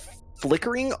kind of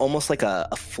flickering almost like a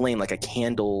flame, like a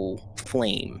candle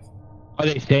flame. Are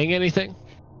they saying anything?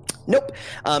 Nope.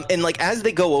 And like as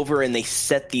they go over and they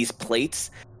set these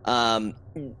plates, another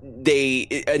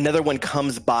one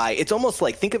comes by. It's almost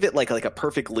like, think of it like a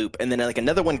perfect loop, and then like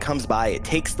another one comes by, it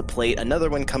takes the plate, another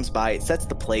one comes by, it sets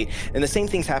the plate, and the same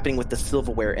thing's happening with the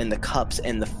silverware and the cups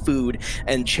and the food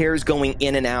and chairs going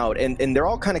in and out, and they're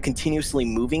all kind of continuously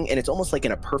moving, and it's almost like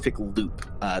in a perfect loop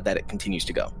that it continues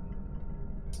to go.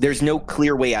 There's no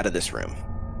clear way out of this room.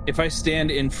 If I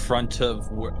stand in front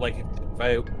of, like, if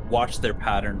I watch their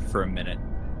pattern for a minute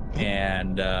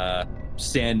and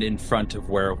stand in front of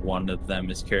where one of them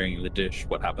is carrying the dish,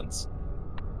 what happens?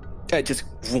 It just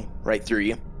right through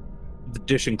you. The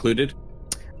dish included?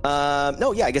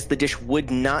 No, yeah, I guess the dish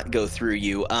would not go through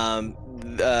you.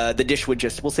 The dish would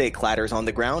just, we'll say it clatters on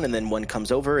the ground, and then one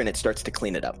comes over and it starts to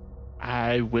clean it up.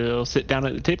 I will sit down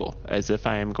at the table as if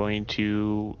I am going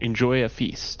to enjoy a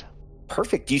feast.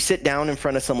 Perfect. You sit down in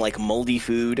front of some like moldy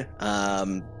food.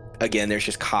 Again, there's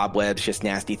just cobwebs, just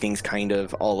nasty things kind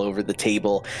of all over the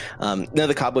table. None of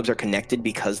the cobwebs are connected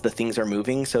because the things are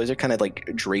moving, so they're kind of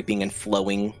like draping and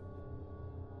flowing.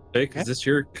 Vic, is this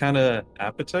your kind of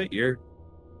appetite? You're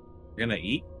gonna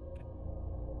eat?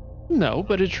 No,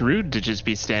 but it's rude to just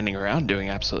be standing around doing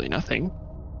absolutely nothing.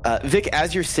 Vic,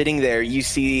 as you're sitting there, you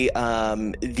see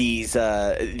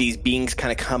these beings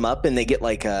kind of come up, and they get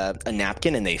like a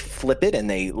napkin, and they flip it, and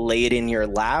they lay it in your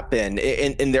lap, and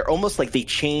they're almost like they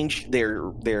change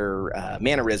their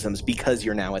mannerisms because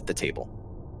you're now at the table.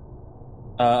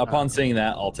 Upon seeing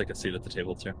that, I'll take a seat at the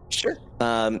table too. Sure.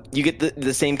 You get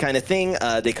the same kind of thing.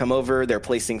 They come over, they're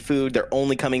placing food. They're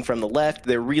only coming from the left.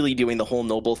 They're really doing the whole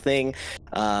noble thing.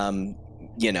 Bringing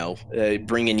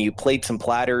you plates and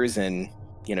platters, and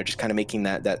just kind of making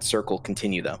that circle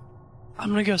continue, though. I'm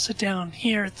going to go sit down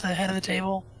here at the head of the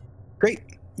table. Great.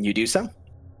 You do so.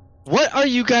 What are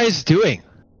you guys doing?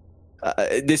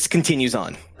 This continues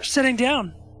on. We're sitting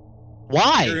down.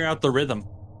 Why? Figuring out the rhythm.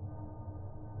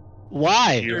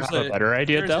 Why? You have a better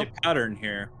idea, though? There's a pattern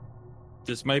here.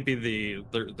 This might be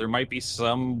there might be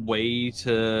some way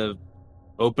to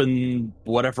open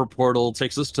whatever portal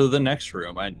takes us to the next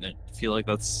room. I feel like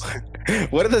that's...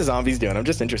 What are the zombies doing? I'm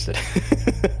just interested.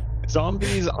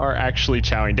 Zombies are actually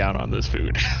chowing down on this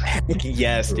food.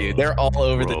 Yes, dude. They're all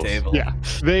over the table. Yeah.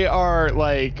 They are,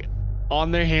 like,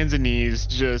 on their hands and knees,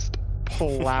 just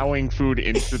plowing food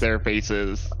into their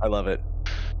faces. I love it.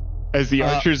 As the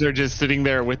archers are just sitting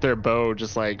there with their bow,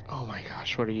 just like, oh my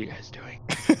gosh, what are you guys doing?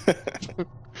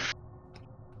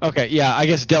 Okay, yeah, I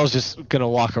guess Dell's just gonna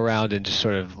walk around and just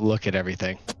sort of look at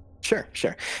everything.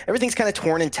 Sure. Everything's kind of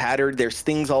torn and tattered. There's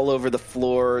things all over the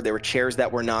floor. There were chairs that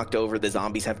were knocked over. The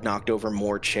zombies have knocked over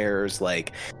more chairs.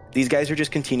 Like, these guys are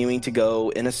just continuing to go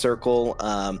in a circle.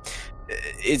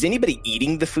 Is anybody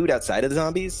eating the food outside of the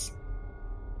zombies?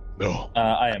 No.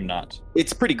 I am not.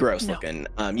 It's pretty gross No. looking.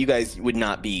 You guys would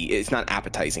not be... It's not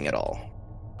appetizing at all.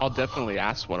 I'll definitely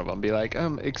ask one of them, be like,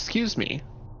 excuse me.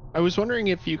 I was wondering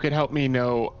if you could help me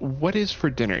know what is for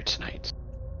dinner tonight.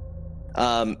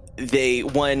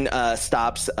 One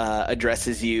stops,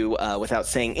 addresses you without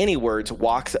saying any words,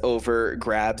 walks over,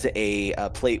 grabs a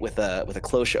plate with a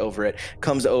cloche over it,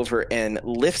 comes over and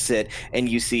lifts it, and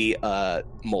you see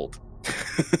mold.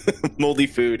 Moldy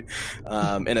food,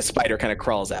 and a spider kind of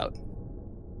crawls out.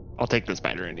 I'll take the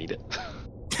spider and eat it.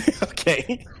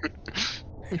 Okay.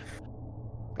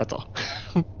 That's all.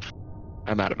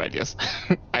 I'm out of ideas.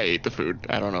 I ate the food.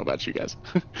 I don't know about you guys.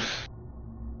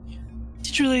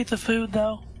 Did you really eat the food,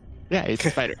 though? Yeah, I ate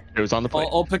the spider. It was on the plate.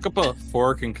 I'll pick up a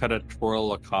fork and kind of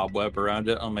twirl a cobweb around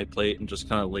it on my plate and just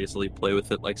kind of lazily play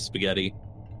with it like spaghetti,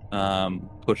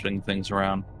 pushing things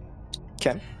around.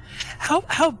 Okay. How?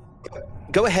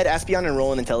 Go ahead, Aspion, and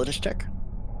roll an intelligence check.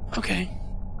 Okay.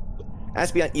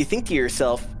 Aspion, you think to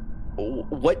yourself,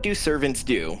 what do servants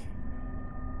do?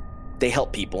 They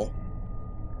help people.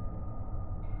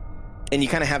 And you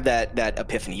kind of have that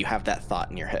epiphany. You have that thought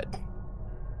in your head.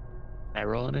 I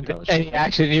roll an intelligence. Any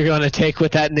action you're going to take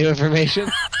with that new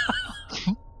information?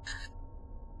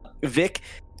 Vic,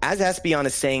 as Aspion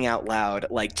is saying out loud,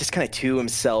 like just kind of to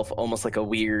himself, almost like a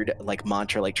weird like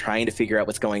mantra, like trying to figure out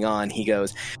what's going on, he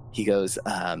goes,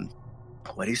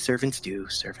 what do servants do?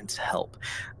 Servants help.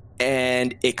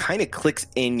 And it kind of clicks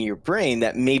in your brain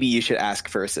that maybe you should ask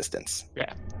for assistance.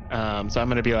 Yeah. So I'm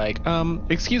going to be like,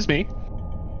 excuse me,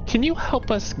 can you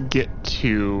help us get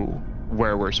to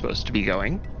where we're supposed to be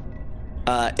going?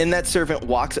 And that servant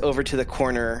walks over to the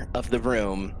corner of the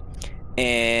room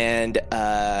and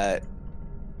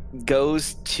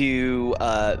goes to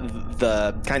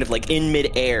the kind of like in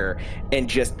midair and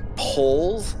just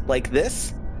pulls like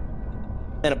this,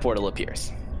 and a portal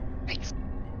appears. Nice.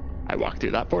 I walk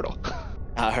through that portal.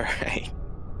 All right.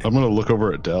 I'm going to look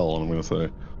over at Dell and I'm going to say,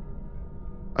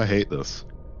 I hate this.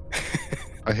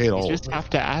 I hate all You of just it. have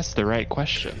to ask the right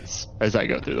questions as I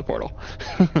go through the portal.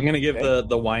 I'm gonna give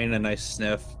the wine a nice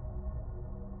sniff.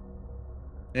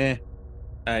 I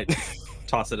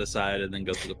toss it aside and then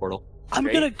go through the portal. I'm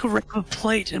Great. gonna grab a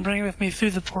plate and bring it with me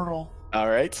through the portal. All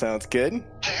right, sounds good.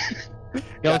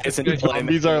 Yeah, It's an implement.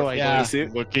 These are like Yeah.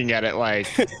 looking at it like.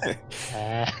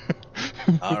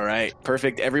 All right,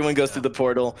 perfect. Everyone goes through the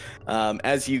portal.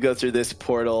 As you go through this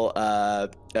portal,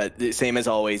 the same as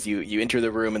always, you enter the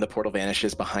room and the portal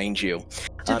vanishes behind you.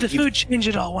 Did the food change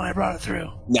at all when I brought it through?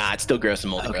 Nah, it's still gross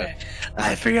and moldy. Okay.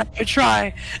 I figured I could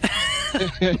try.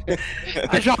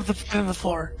 I dropped the food on the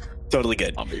floor. Totally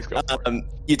good. Zombies go for it.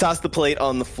 You toss the plate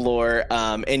on the floor,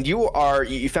 and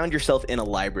you found yourself in a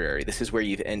library. This is where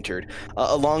you've entered.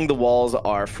 Along the walls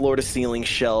are floor-to-ceiling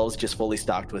shelves just fully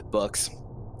stocked with books.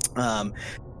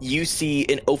 You see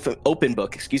an open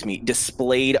book,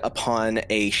 displayed upon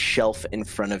a shelf in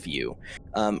front of you.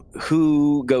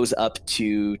 Who goes up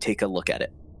to take a look at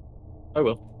it? I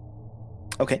will.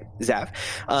 Okay, Zav.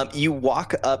 You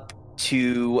walk up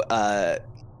to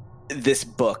this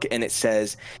book, and it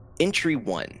says, Entry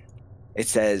 1. It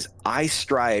says, I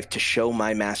strive to show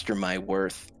my master my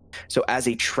worth. So as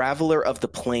a traveler of the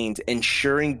plains,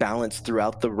 ensuring balance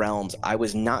throughout the realms, I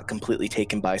was not completely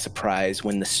taken by surprise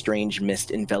when the strange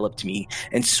mist enveloped me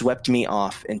and swept me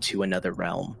off into another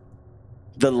realm.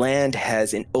 The land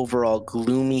has an overall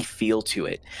gloomy feel to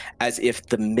it, as if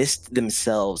the mist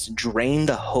themselves drain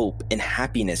the hope and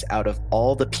happiness out of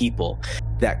all the people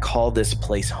that call this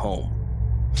place home.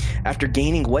 After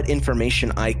gaining what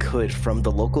information I could from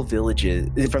the local village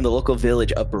of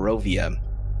Barovia,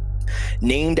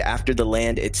 named after the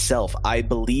land itself, I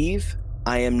believe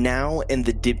I am now in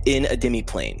a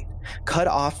demiplane, cut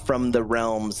off from the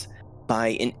realms by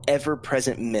an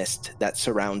ever-present mist that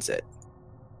surrounds it.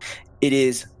 It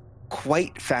is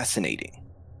quite fascinating,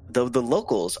 though the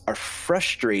locals are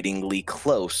frustratingly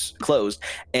closed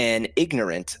and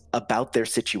ignorant about their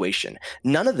situation.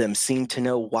 None of them seem to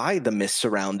know why the mists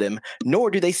surround them,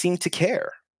 nor do they seem to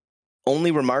care,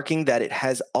 only remarking that it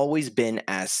has always been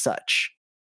as such.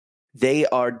 They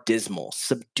are dismal,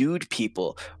 subdued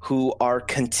people who are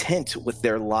content with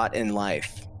their lot in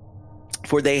life,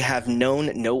 for they have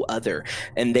known no other,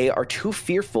 and they are too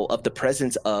fearful of the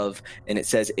presence of, and it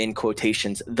says in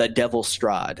quotations, the devil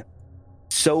Strahd.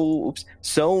 So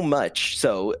much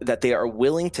so that they are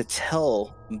willing to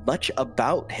tell much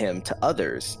about him to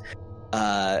others.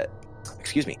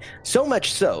 So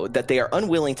much so that they are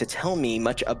unwilling to tell me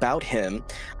much about him,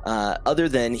 other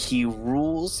than he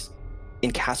rules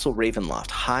in Castle Ravenloft,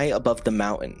 high above the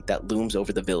mountain that looms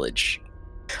over the village.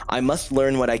 I must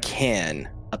learn what I can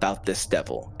about this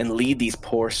devil and lead these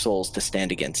poor souls to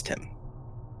stand against him.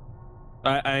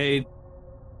 I've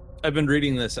been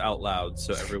reading this out loud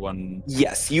so everyone...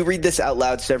 Yes, you read this out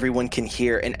loud so everyone can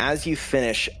hear, and as you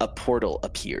finish, a portal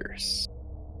appears.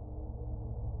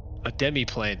 A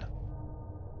demiplane.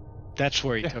 That's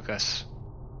where he took us.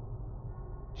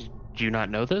 Do you not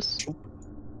know this?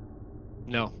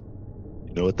 No.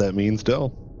 You know what that means,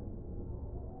 Del?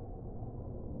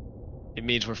 It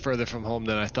means we're further from home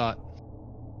than I thought.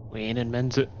 We ain't in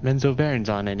Menzo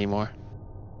Baronzon anymore.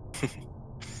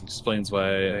 Explains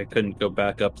why I couldn't go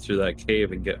back up through that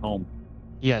cave and get home.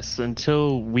 Yes,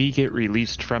 until we get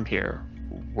released from here,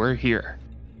 we're here.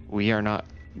 We are not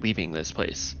leaving this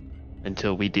place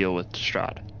until we deal with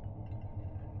Strahd.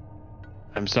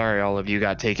 I'm sorry all of you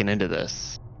got taken into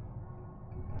this.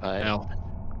 But No.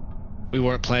 We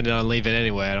weren't planning on leaving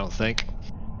anyway, I don't think.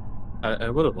 I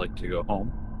would have liked to go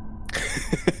home.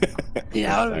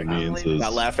 Yeah, That means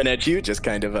Not laughing at you, just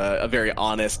kind of a very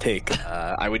honest take.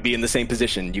 I would be in the same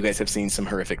position. You guys have seen some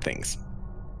horrific things.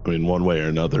 I mean, one way or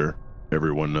another,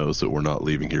 everyone knows that we're not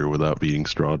leaving here without beating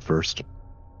Strahd first.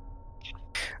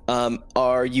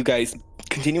 Are you guys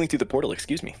continuing through the portal?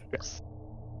 Excuse me. yes.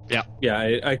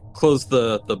 Yeah, I closed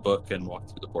the book and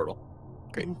walked through the portal.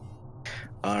 Great.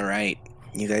 All right.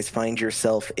 You guys find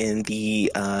yourself in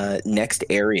the next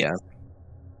area.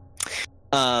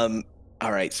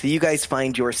 All right, so you guys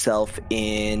find yourself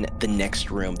in the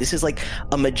next room. This is like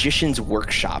a magician's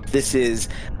workshop. This is,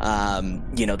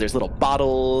 there's little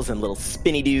bottles and little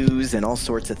spinny doos and all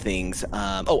sorts of things.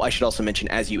 I should also mention,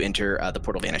 as you enter, the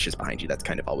portal vanishes behind you. That's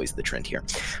kind of always the trend here.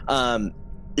 How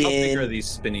big are these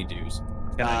spinny doos?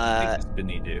 Can I take a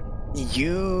spinny do?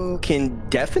 You can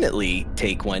definitely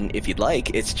take one if you'd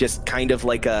like. It's just kind of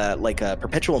like a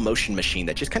perpetual motion machine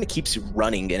that just kind of keeps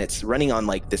running, and it's running on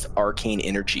like this arcane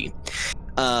energy.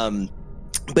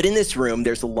 But in this room,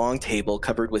 there's a long table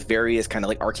covered with various kind of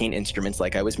like arcane instruments,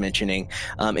 like I was mentioning,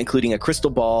 including a crystal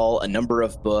ball, a number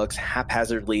of books,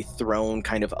 haphazardly thrown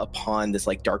kind of upon this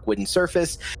like dark wooden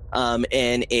surface,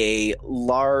 and a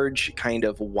large kind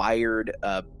of wired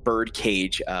bird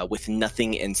cage with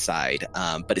nothing inside,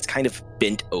 but it's kind of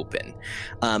bent open.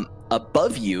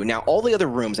 Above you, now all the other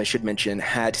rooms, I should mention,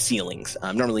 had ceilings.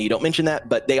 Normally you don't mention that,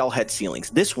 but they all had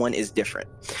ceilings. This one is different.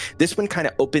 This one kind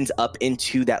of opens up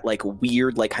into that like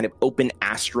weird, like kind of open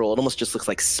astral. It almost just looks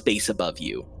like space above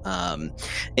you.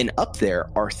 And up there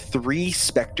are three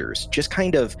specters, just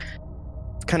kind of,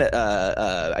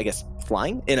 I guess,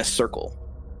 flying in a circle.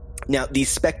 Now, these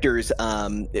specters,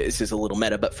 this is a little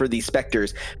meta, but for these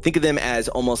specters, think of them as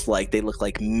almost like they look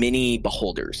like mini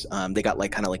beholders. They got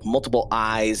like kind of like multiple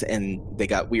eyes, and they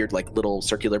got weird like little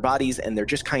circular bodies, and they're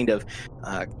just kind of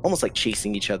almost like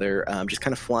chasing each other, just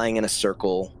kind of flying in a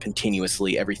circle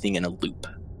continuously, everything in a loop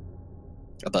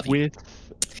above you. With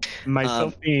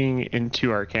myself being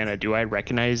into Arcana, do I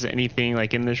recognize anything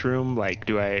like in this room? Like,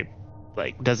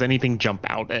 does anything jump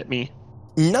out at me?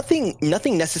 Nothing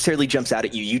necessarily jumps out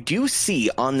at you. You do see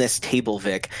on this table,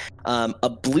 Vic, a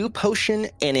blue potion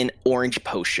and an orange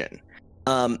potion.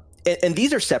 and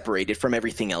these are separated from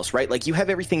everything else, right? Like you have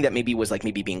everything that maybe was like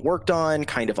maybe being worked on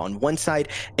kind of on one side,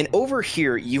 and over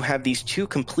here you have these two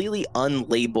completely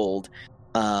unlabeled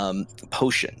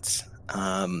potions.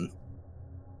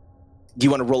 Do you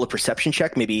want to roll a perception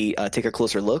check? Maybe take a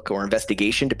closer look, or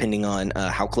investigation, depending on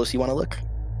how close you want to look.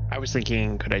 I was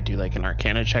thinking, could I do like an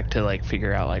Arcana check to like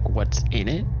figure out like what's in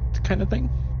it, kind of thing?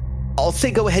 I'll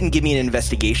say go ahead and give me an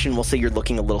investigation. We'll say you're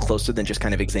looking a little closer than just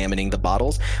kind of examining the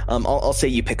bottles. I'll say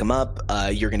you pick them up.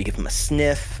 You're going to give them a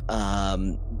sniff.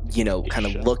 Kind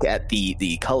of look at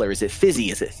the color. Is it fizzy?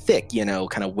 Is it thick?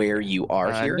 Kind of where you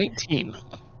are here. 19.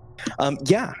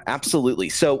 Yeah, absolutely.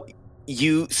 So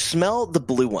you smell the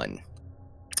blue one,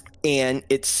 and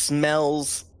it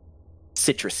smells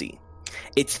citrusy.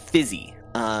 It's fizzy.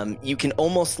 You can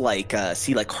almost see like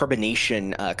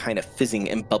carbonation kind of fizzing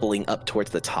and bubbling up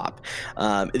towards the top.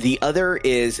 The other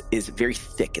is very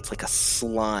thick. It's like a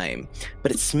slime,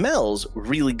 but it smells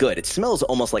really good. It smells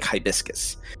almost like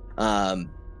hibiscus. But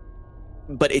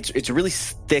it's really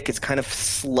thick. It's kind of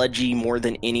sludgy more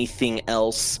than anything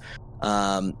else.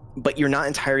 But you're not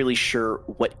entirely sure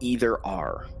what either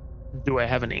are. Do I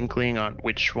have an inkling on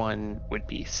which one would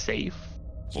be safe?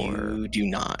 You do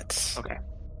not. Okay.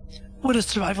 Would a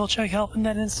survival check help in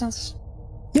that instance?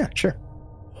 Yeah, sure.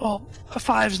 Well, a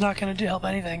 5's not going to help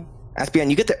anything.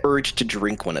 Aspion, you get the urge to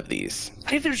drink one of these.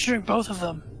 I either drink both of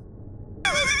them.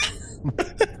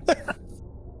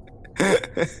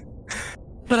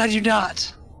 But I do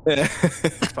not.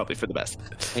 It's probably for the best.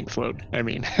 Thanks, Load. I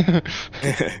mean.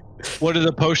 What are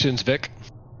the potions, Vic?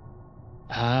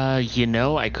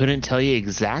 I couldn't tell you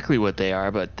exactly what they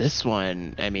are, but this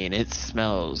one, I mean, it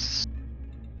smells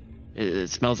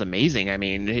amazing. I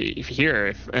mean,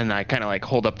 and I kind of like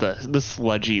hold up the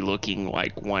sludgy looking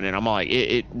like one, and I'm all like,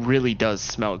 it really does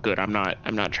smell good. I'm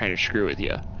not trying to screw with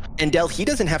you. And Del, he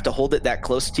doesn't have to hold it that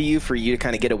close to you for you to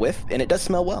kind of get a whiff, and it does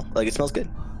smell well. Like, it smells good.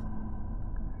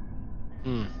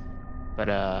 But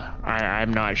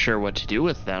I'm not sure what to do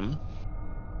with them.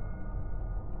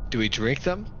 Do we drink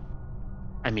them?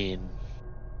 I mean,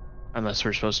 unless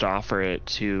we're supposed to offer it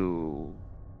to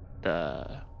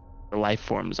the life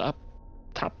forms up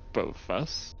top of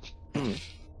us.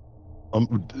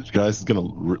 Guys is gonna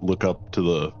look up to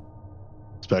the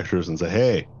specters and say,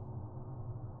 "Hey,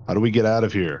 how do we get out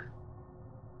of here?"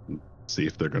 See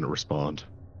if they're gonna respond.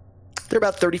 They're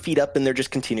about 30 feet up, and they're just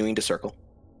continuing to circle.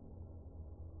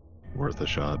 Worth a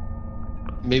shot.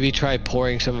 Maybe try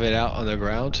pouring some of it out on the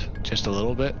ground, just a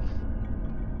little bit.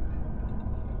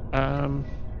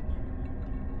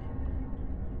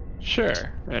 Sure.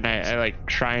 And I like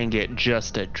try and get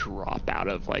just a drop out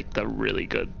of like the really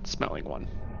good smelling one.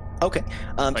 Okay.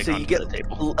 Like so you get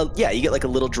you get like a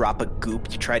little drop of goop.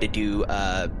 You try to do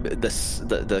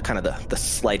the kind of the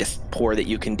slightest pour that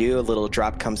you can do. A little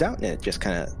drop comes out, and it just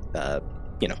kind of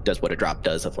does what a drop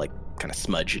does of like kind of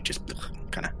smudge. It just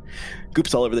kind of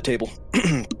goops all over the table.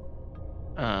 What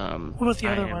about the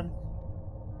other one?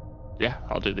 Yeah,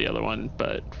 I'll do the other one,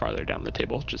 but farther down the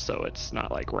table, just so it's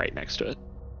not like right next to it.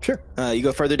 Sure. You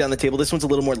go further down the table. This one's a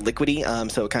little more liquidy,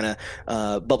 so it kind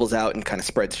of bubbles out and kind of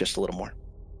spreads just a little more.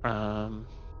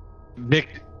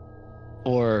 Vic,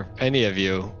 or any of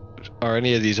you, are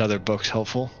any of these other books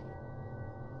helpful?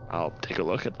 I'll take a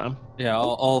look at them. Yeah,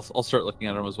 I'll start looking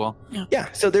at them as well.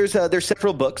 Yeah. So there's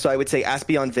several books. So I would say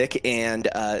Aspion, Vic, and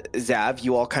Zav.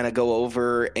 You all kind of go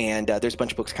over, and there's a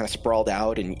bunch of books kind of sprawled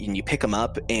out, and you pick them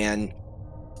up, and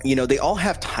they all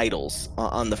have titles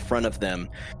on the front of them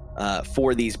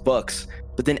for these books.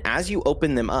 But then as you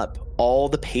open them up, all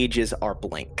the pages are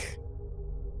blank.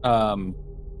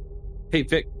 Hey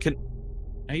Vic, can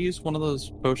I use one of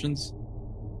those potions?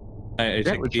 I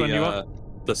take which one do you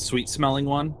want? The sweet smelling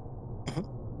one.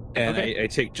 And okay. I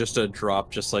take just a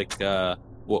drop, just like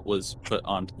what was put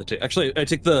onto the table. Actually, I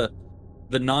take the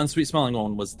non-sweet smelling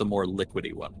one was the more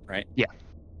liquidy one, right? Yeah.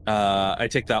 I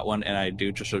take that one and I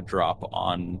do just a drop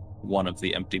on one of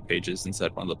the empty pages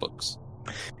inside one of the books.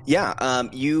 Yeah.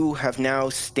 You have now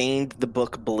stained the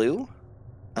book blue.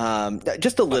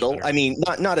 Just a little. I mean,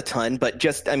 not a ton, but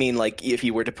just, I mean, like if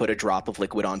you were to put a drop of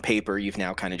liquid on paper, you've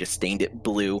now kind of just stained it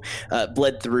blue,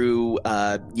 bled through,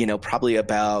 probably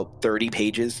about 30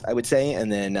 pages, I would say.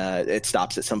 And then it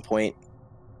stops at some point.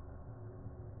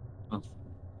 Oh,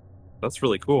 that's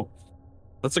really cool.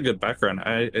 That's a good background.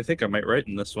 I think I might write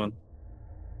in this one.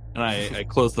 And I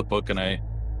close the book and I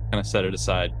kind of set it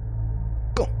aside.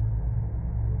 Cool.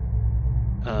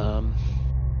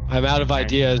 I'm out of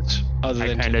ideas other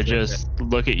than I kind of just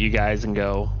look at you guys and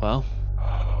go, well,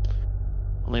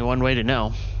 only one way to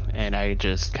know. And I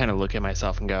just kind of look at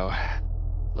myself and go,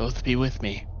 Loth be with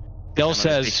me. Del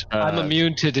says, I'm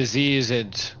immune to disease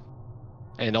and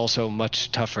and also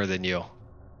much tougher than you.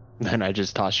 Then I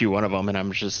just toss you one of them, and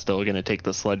I'm just still gonna take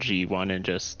the sludgy one and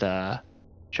just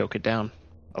choke it down.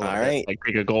 All right, like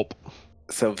take a gulp.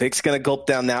 So Vic's gonna gulp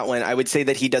down that one. I would say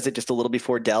that he does it just a little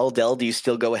before Dell. Dell, do you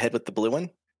still go ahead with the blue one?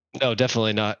 No,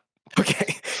 definitely not.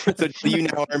 Okay, so you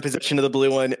now are in possession of the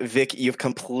blue one. Vic, you've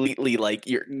completely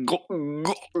you're.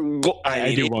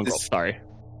 I do one gulp. Sorry.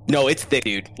 No, it's thick,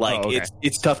 dude. Okay.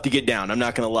 It's tough to get down. I'm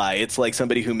not gonna lie. It's like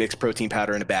somebody who mixed protein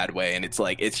powder in a bad way, and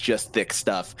it's just thick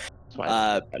stuff.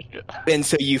 And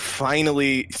so you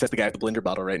finally, except the guy with the blender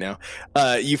bottle right now,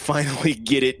 you finally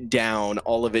get it down,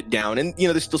 all of it down, and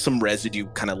there's still some residue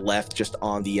kind of left just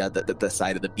on the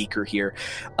side of the beaker here.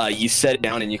 You set it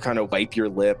down and you kind of wipe your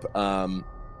lip.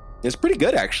 It's pretty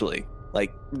good actually.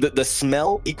 Like the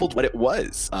smell equaled what it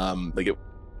was. It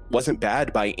wasn't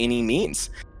bad by any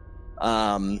means.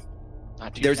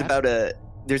 There's about a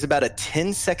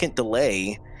 10-second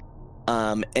delay.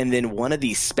 And then one of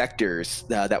these specters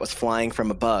that was flying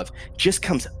from above just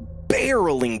comes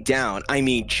barreling down. I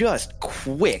mean, just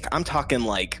quick. I'm talking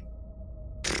like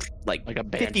a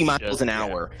 50 miles an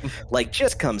hour.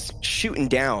 Just comes shooting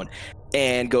down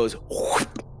and goes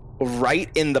right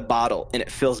in the bottle, and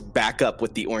it fills back up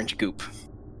with the orange goop.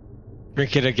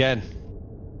 Drink it again.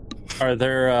 Are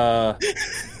there?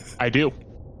 I do.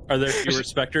 Are there fewer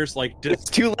specters? It's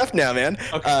 2 left now, man.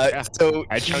 Okay, So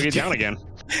I chug it down again.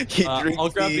 I'll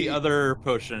grab the other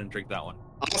potion and drink that one.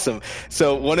 Awesome.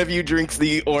 So one of you drinks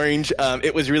the orange.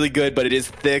 It was really good, but it is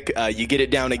thick. You get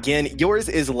it down again. Yours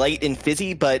is light and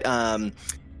fizzy, but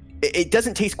it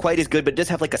doesn't taste quite as good, but it does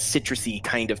have like a citrusy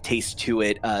kind of taste to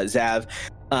it. Zav,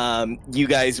 you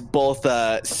guys both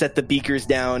set the beakers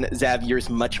down. Zav, yours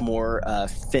much more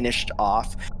finished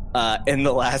off. And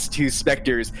the last 2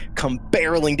 specters come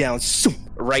barreling down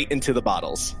right into the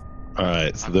bottles. All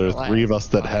right, so there are 3 of us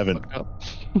that haven't.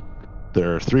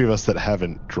 There are 3 of us that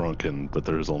haven't drunken, but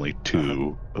there's only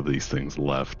 2 of these things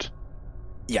left.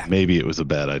 Yeah. Maybe it was a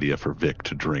bad idea for Vic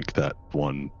to drink that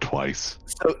one twice.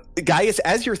 So, Gaius,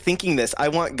 as you're thinking this, I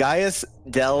want Gaius,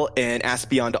 Dell, and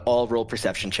Aspion to all roll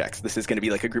perception checks. This is going to be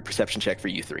like a group perception check for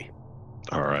you 3.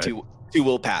 All right. 2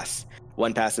 will pass.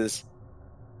 1 passes.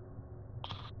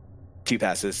 2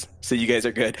 passes. So you guys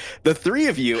are good. The 3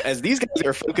 of you, as these guys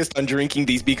are focused on drinking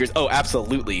these beakers, oh,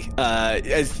 absolutely.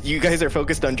 As you guys are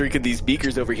focused on drinking these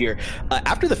beakers over here,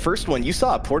 after the first one, you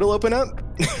saw a portal open up.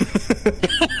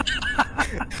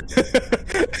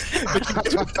 But you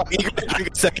guys were so eager to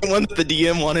drink a second one that the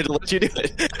DM wanted to let you do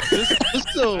it.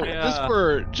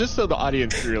 Just so the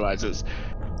audience realizes,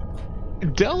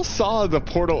 Dell saw the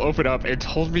portal open up and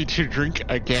told me to drink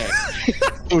again.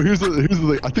 So here's the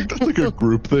thing. I think that's like a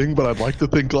group thing, but I'd like to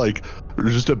think like we're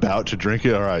just about to drink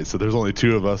it. All right, so there's only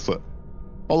 2 of us.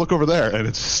 I'll look over there, and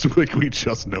it's just like we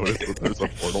just noticed that there's a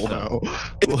portal now.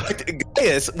 In fact,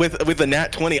 Gaius with the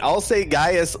nat 20, I'll say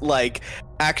Gaius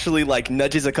actually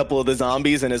nudges a couple of the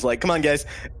zombies and is like, "Come on, guys,"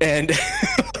 and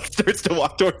starts to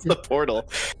walk towards the portal.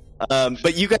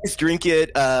 But you guys drink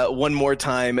it one more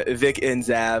time, Vic and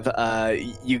Zav.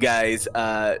 You guys,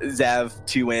 Zav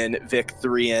 2 in, Vic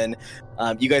 3 in.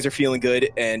 You guys are feeling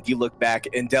good, and you look back,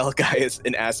 and Del, Gaius,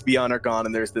 and Aspion are gone,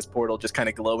 and there's this portal just kind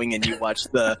of glowing, and you watch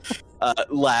the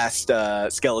last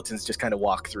skeletons just kind of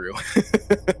walk through.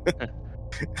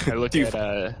 I look at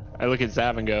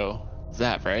Zav and go,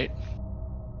 Zav, right?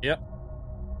 Yep.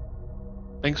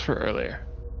 Thanks for earlier.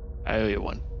 I owe you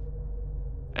one.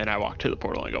 And I walk to the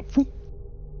portal and go, Phoom.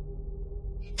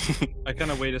 I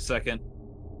kind of wait a second.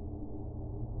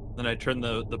 Then I turn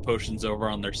the potions over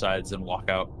on their sides and walk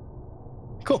out.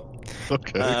 Cool.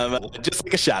 Okay. Just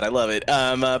like a shot. I love it.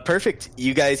 Perfect.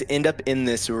 You guys end up in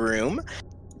this room.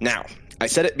 Now, I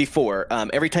said it before.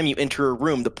 Every time you enter a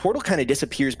room, the portal kind of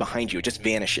disappears behind you. It just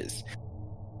vanishes.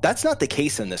 That's not the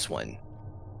case in this one.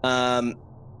 The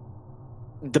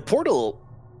portal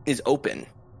is open.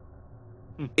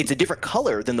 It's a different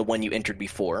color than the one you entered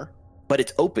before, but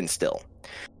it's open still.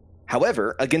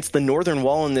 However, against the northern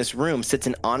wall in this room sits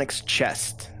an onyx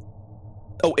chest.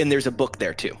 Oh, and there's a book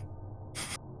there too.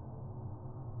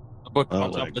 A book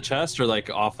on top of the chest, or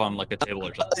off on a table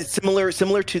or something?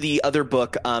 Similar to the other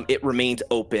book, it remains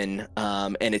open,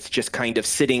 and it's just kind of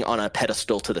sitting on a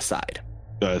pedestal to the side.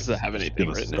 Does it have anything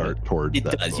written in it? It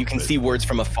does. You can see words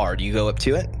from afar. Do you go up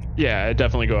to it? Yeah, I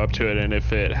definitely go up to it, and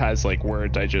if it has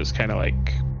words, I just kind of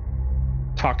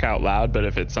talk out loud. But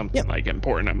if it's something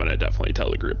important, I'm gonna definitely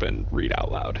tell the group and read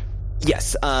out loud.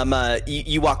 Yes.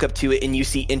 You walk up to it and you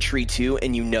see entry 2,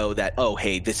 and you know that, oh,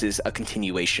 hey, this is a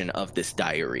continuation of this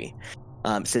diary.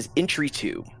 It says entry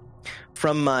 2.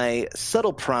 From my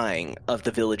subtle prying of the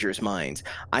villagers' minds,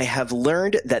 I have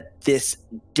learned that this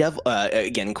devil,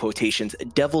 again in quotations,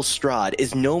 Devil Strahd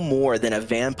is no more than a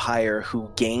vampire who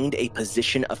gained a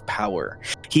position of power.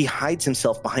 He hides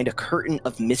himself behind a curtain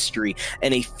of mystery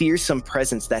and a fearsome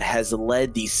presence that has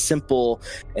led these simple,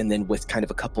 and then with kind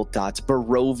of a couple dots,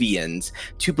 Barovians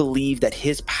to believe that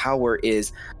his power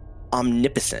is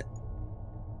omnipotent.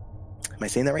 Am I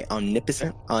saying that right?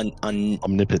 Omnipotent?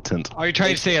 Omnipotent. Are you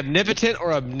trying to say omnipotent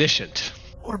or omniscient?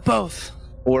 Or both.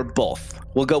 Or both.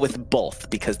 We'll go with both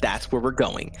because that's where we're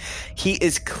going. He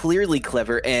is clearly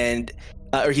clever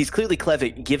he's clearly clever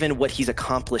given what he's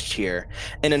accomplished here.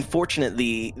 And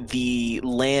unfortunately, the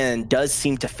land does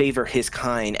seem to favor his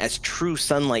kind as true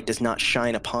sunlight does not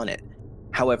shine upon it.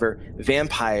 However,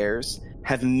 vampires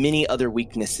have many other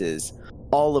weaknesses,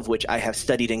 all of which I have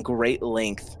studied in great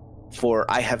length, for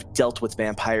I have dealt with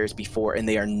vampires before and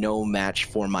they are no match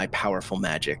for my powerful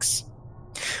magics.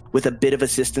 With a bit of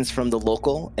assistance from the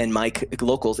locals and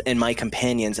my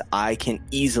companions, I can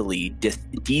easily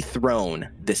dethrone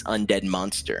this undead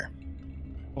monster.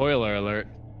 Spoiler alert,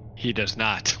 he does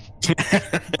not.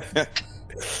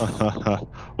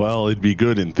 Well, it'd be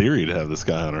good in theory to have this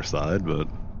guy on our side, but...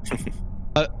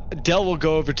 Del will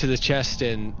go over to the chest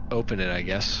and open it, I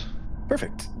guess.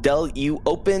 Perfect. Del, you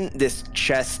open this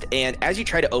chest, and as you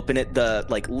try to open it, the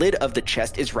lid of the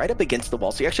chest is right up against the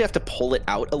wall, so you actually have to pull it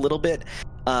out a little bit.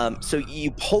 So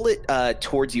you pull it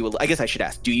towards you. I guess I should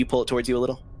ask, do you pull it towards you a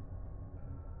little?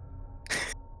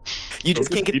 You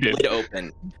just can't get the lid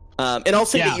open. And I'll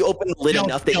say that you open the lid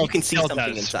enough that you can see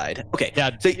something inside. Okay,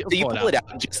 yeah, so you pull it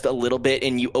out just a little bit,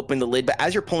 and you open the lid, but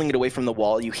as you're pulling it away from the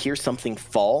wall, you hear something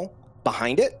fall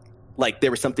behind it. Like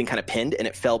there was something kind of pinned and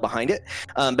it fell behind it.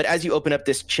 But as you open up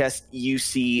this chest, you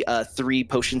see 3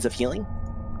 potions of healing.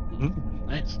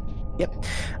 Nice. Yep.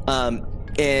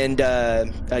 And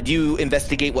do you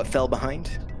investigate what fell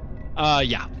behind?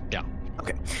 Yeah.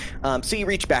 Okay. So you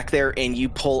reach back there and you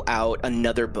pull out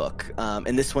another book.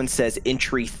 And this one says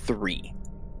Entry 3.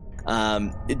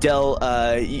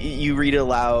 Del, you read it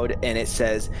aloud and it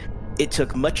says, "It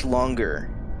took much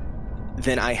longer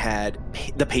than I had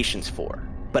the patience for.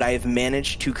 But I have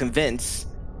managed to convince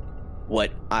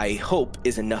what I hope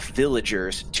is enough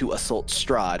villagers to assault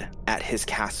Strahd at his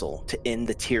castle to end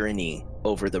the tyranny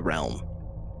over the realm.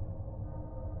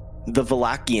 The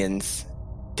Valachians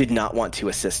did not want to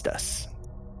assist us.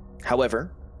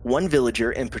 However, one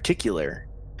villager in particular,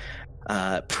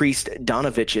 Priest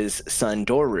Donovich's son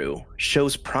Doru,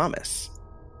 shows promise.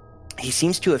 He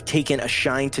seems to have taken a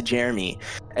shine to Jeremy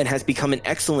and has become an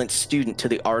excellent student to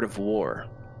the art of war.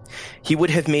 He would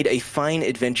have made a fine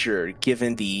adventurer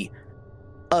given the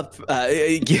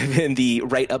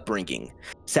right upbringing.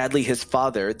 Sadly, his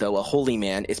father, though a holy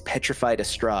man, is petrified of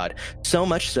Strahd, so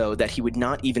much so that he would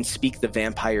not even speak the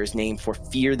vampire's name for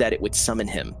fear that it would summon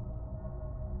him.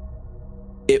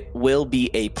 It will be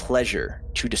a pleasure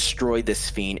to destroy this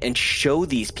fiend and show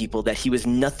these people that he was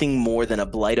nothing more than a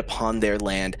blight upon their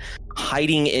land,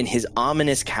 hiding in his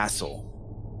ominous castle.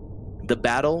 The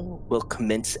battle will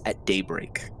commence at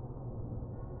daybreak."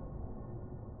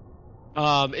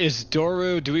 Is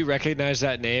Doru, do we recognize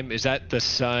that name? Is that the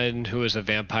son who was a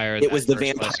vampire? It was the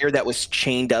vampire that was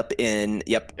chained up in,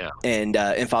 yep. Yeah.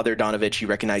 And Father Donovich, you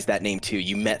recognize that name too.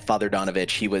 You met Father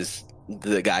Donovich. He was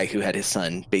the guy who had his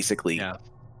son basically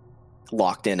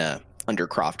locked in a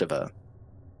undercroft of a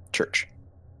church.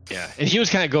 Yeah. And he was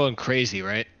kind of going crazy,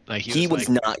 right? Like he was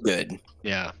not good.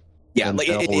 Yeah. Yeah. And like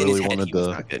Del in really his head, wanted he was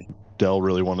not good. Del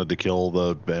really wanted to kill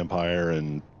the vampire,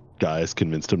 and guys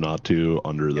convinced him not to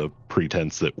under the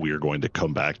pretense that we are going to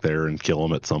come back there and kill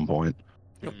him at some point.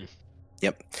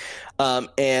 Yep.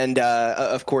 And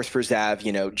of course for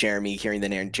Zav, Jeremy, hearing the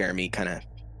name Jeremy kind of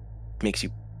makes you,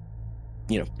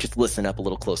 just listen up a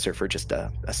little closer for just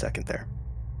a second there.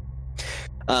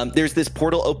 There's this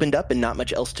portal opened up and not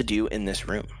much else to do in this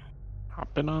room.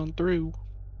 Hopping on through.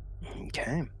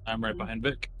 Okay. I'm right behind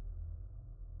Vic.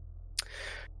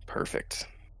 Perfect.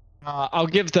 I'll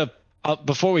give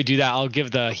before we do that, I'll give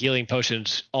the healing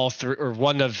potions all 3 or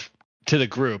one to the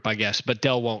group, I guess, but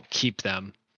Del won't keep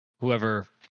them. Whoever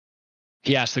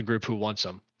he asks the group who wants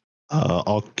them.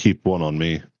 I'll keep one on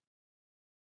me.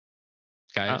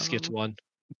 Guy gets one.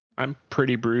 I'm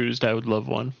pretty bruised. I would love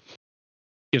one.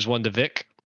 Gives one to Vic.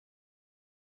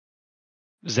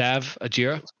 Zav,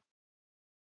 Ajira.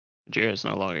 Ajira's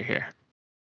no longer here.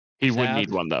 He would need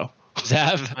one though.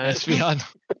 Zav, Espeon.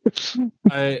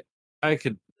 I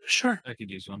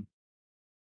could use one.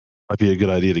 Might be a good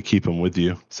idea to keep them with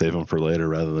you, save them for later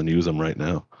rather than use them right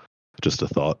now. Just a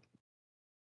thought.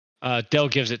 Del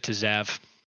gives it to Zav.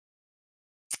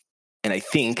 And I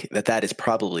think that is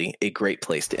probably a great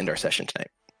place to end our session tonight.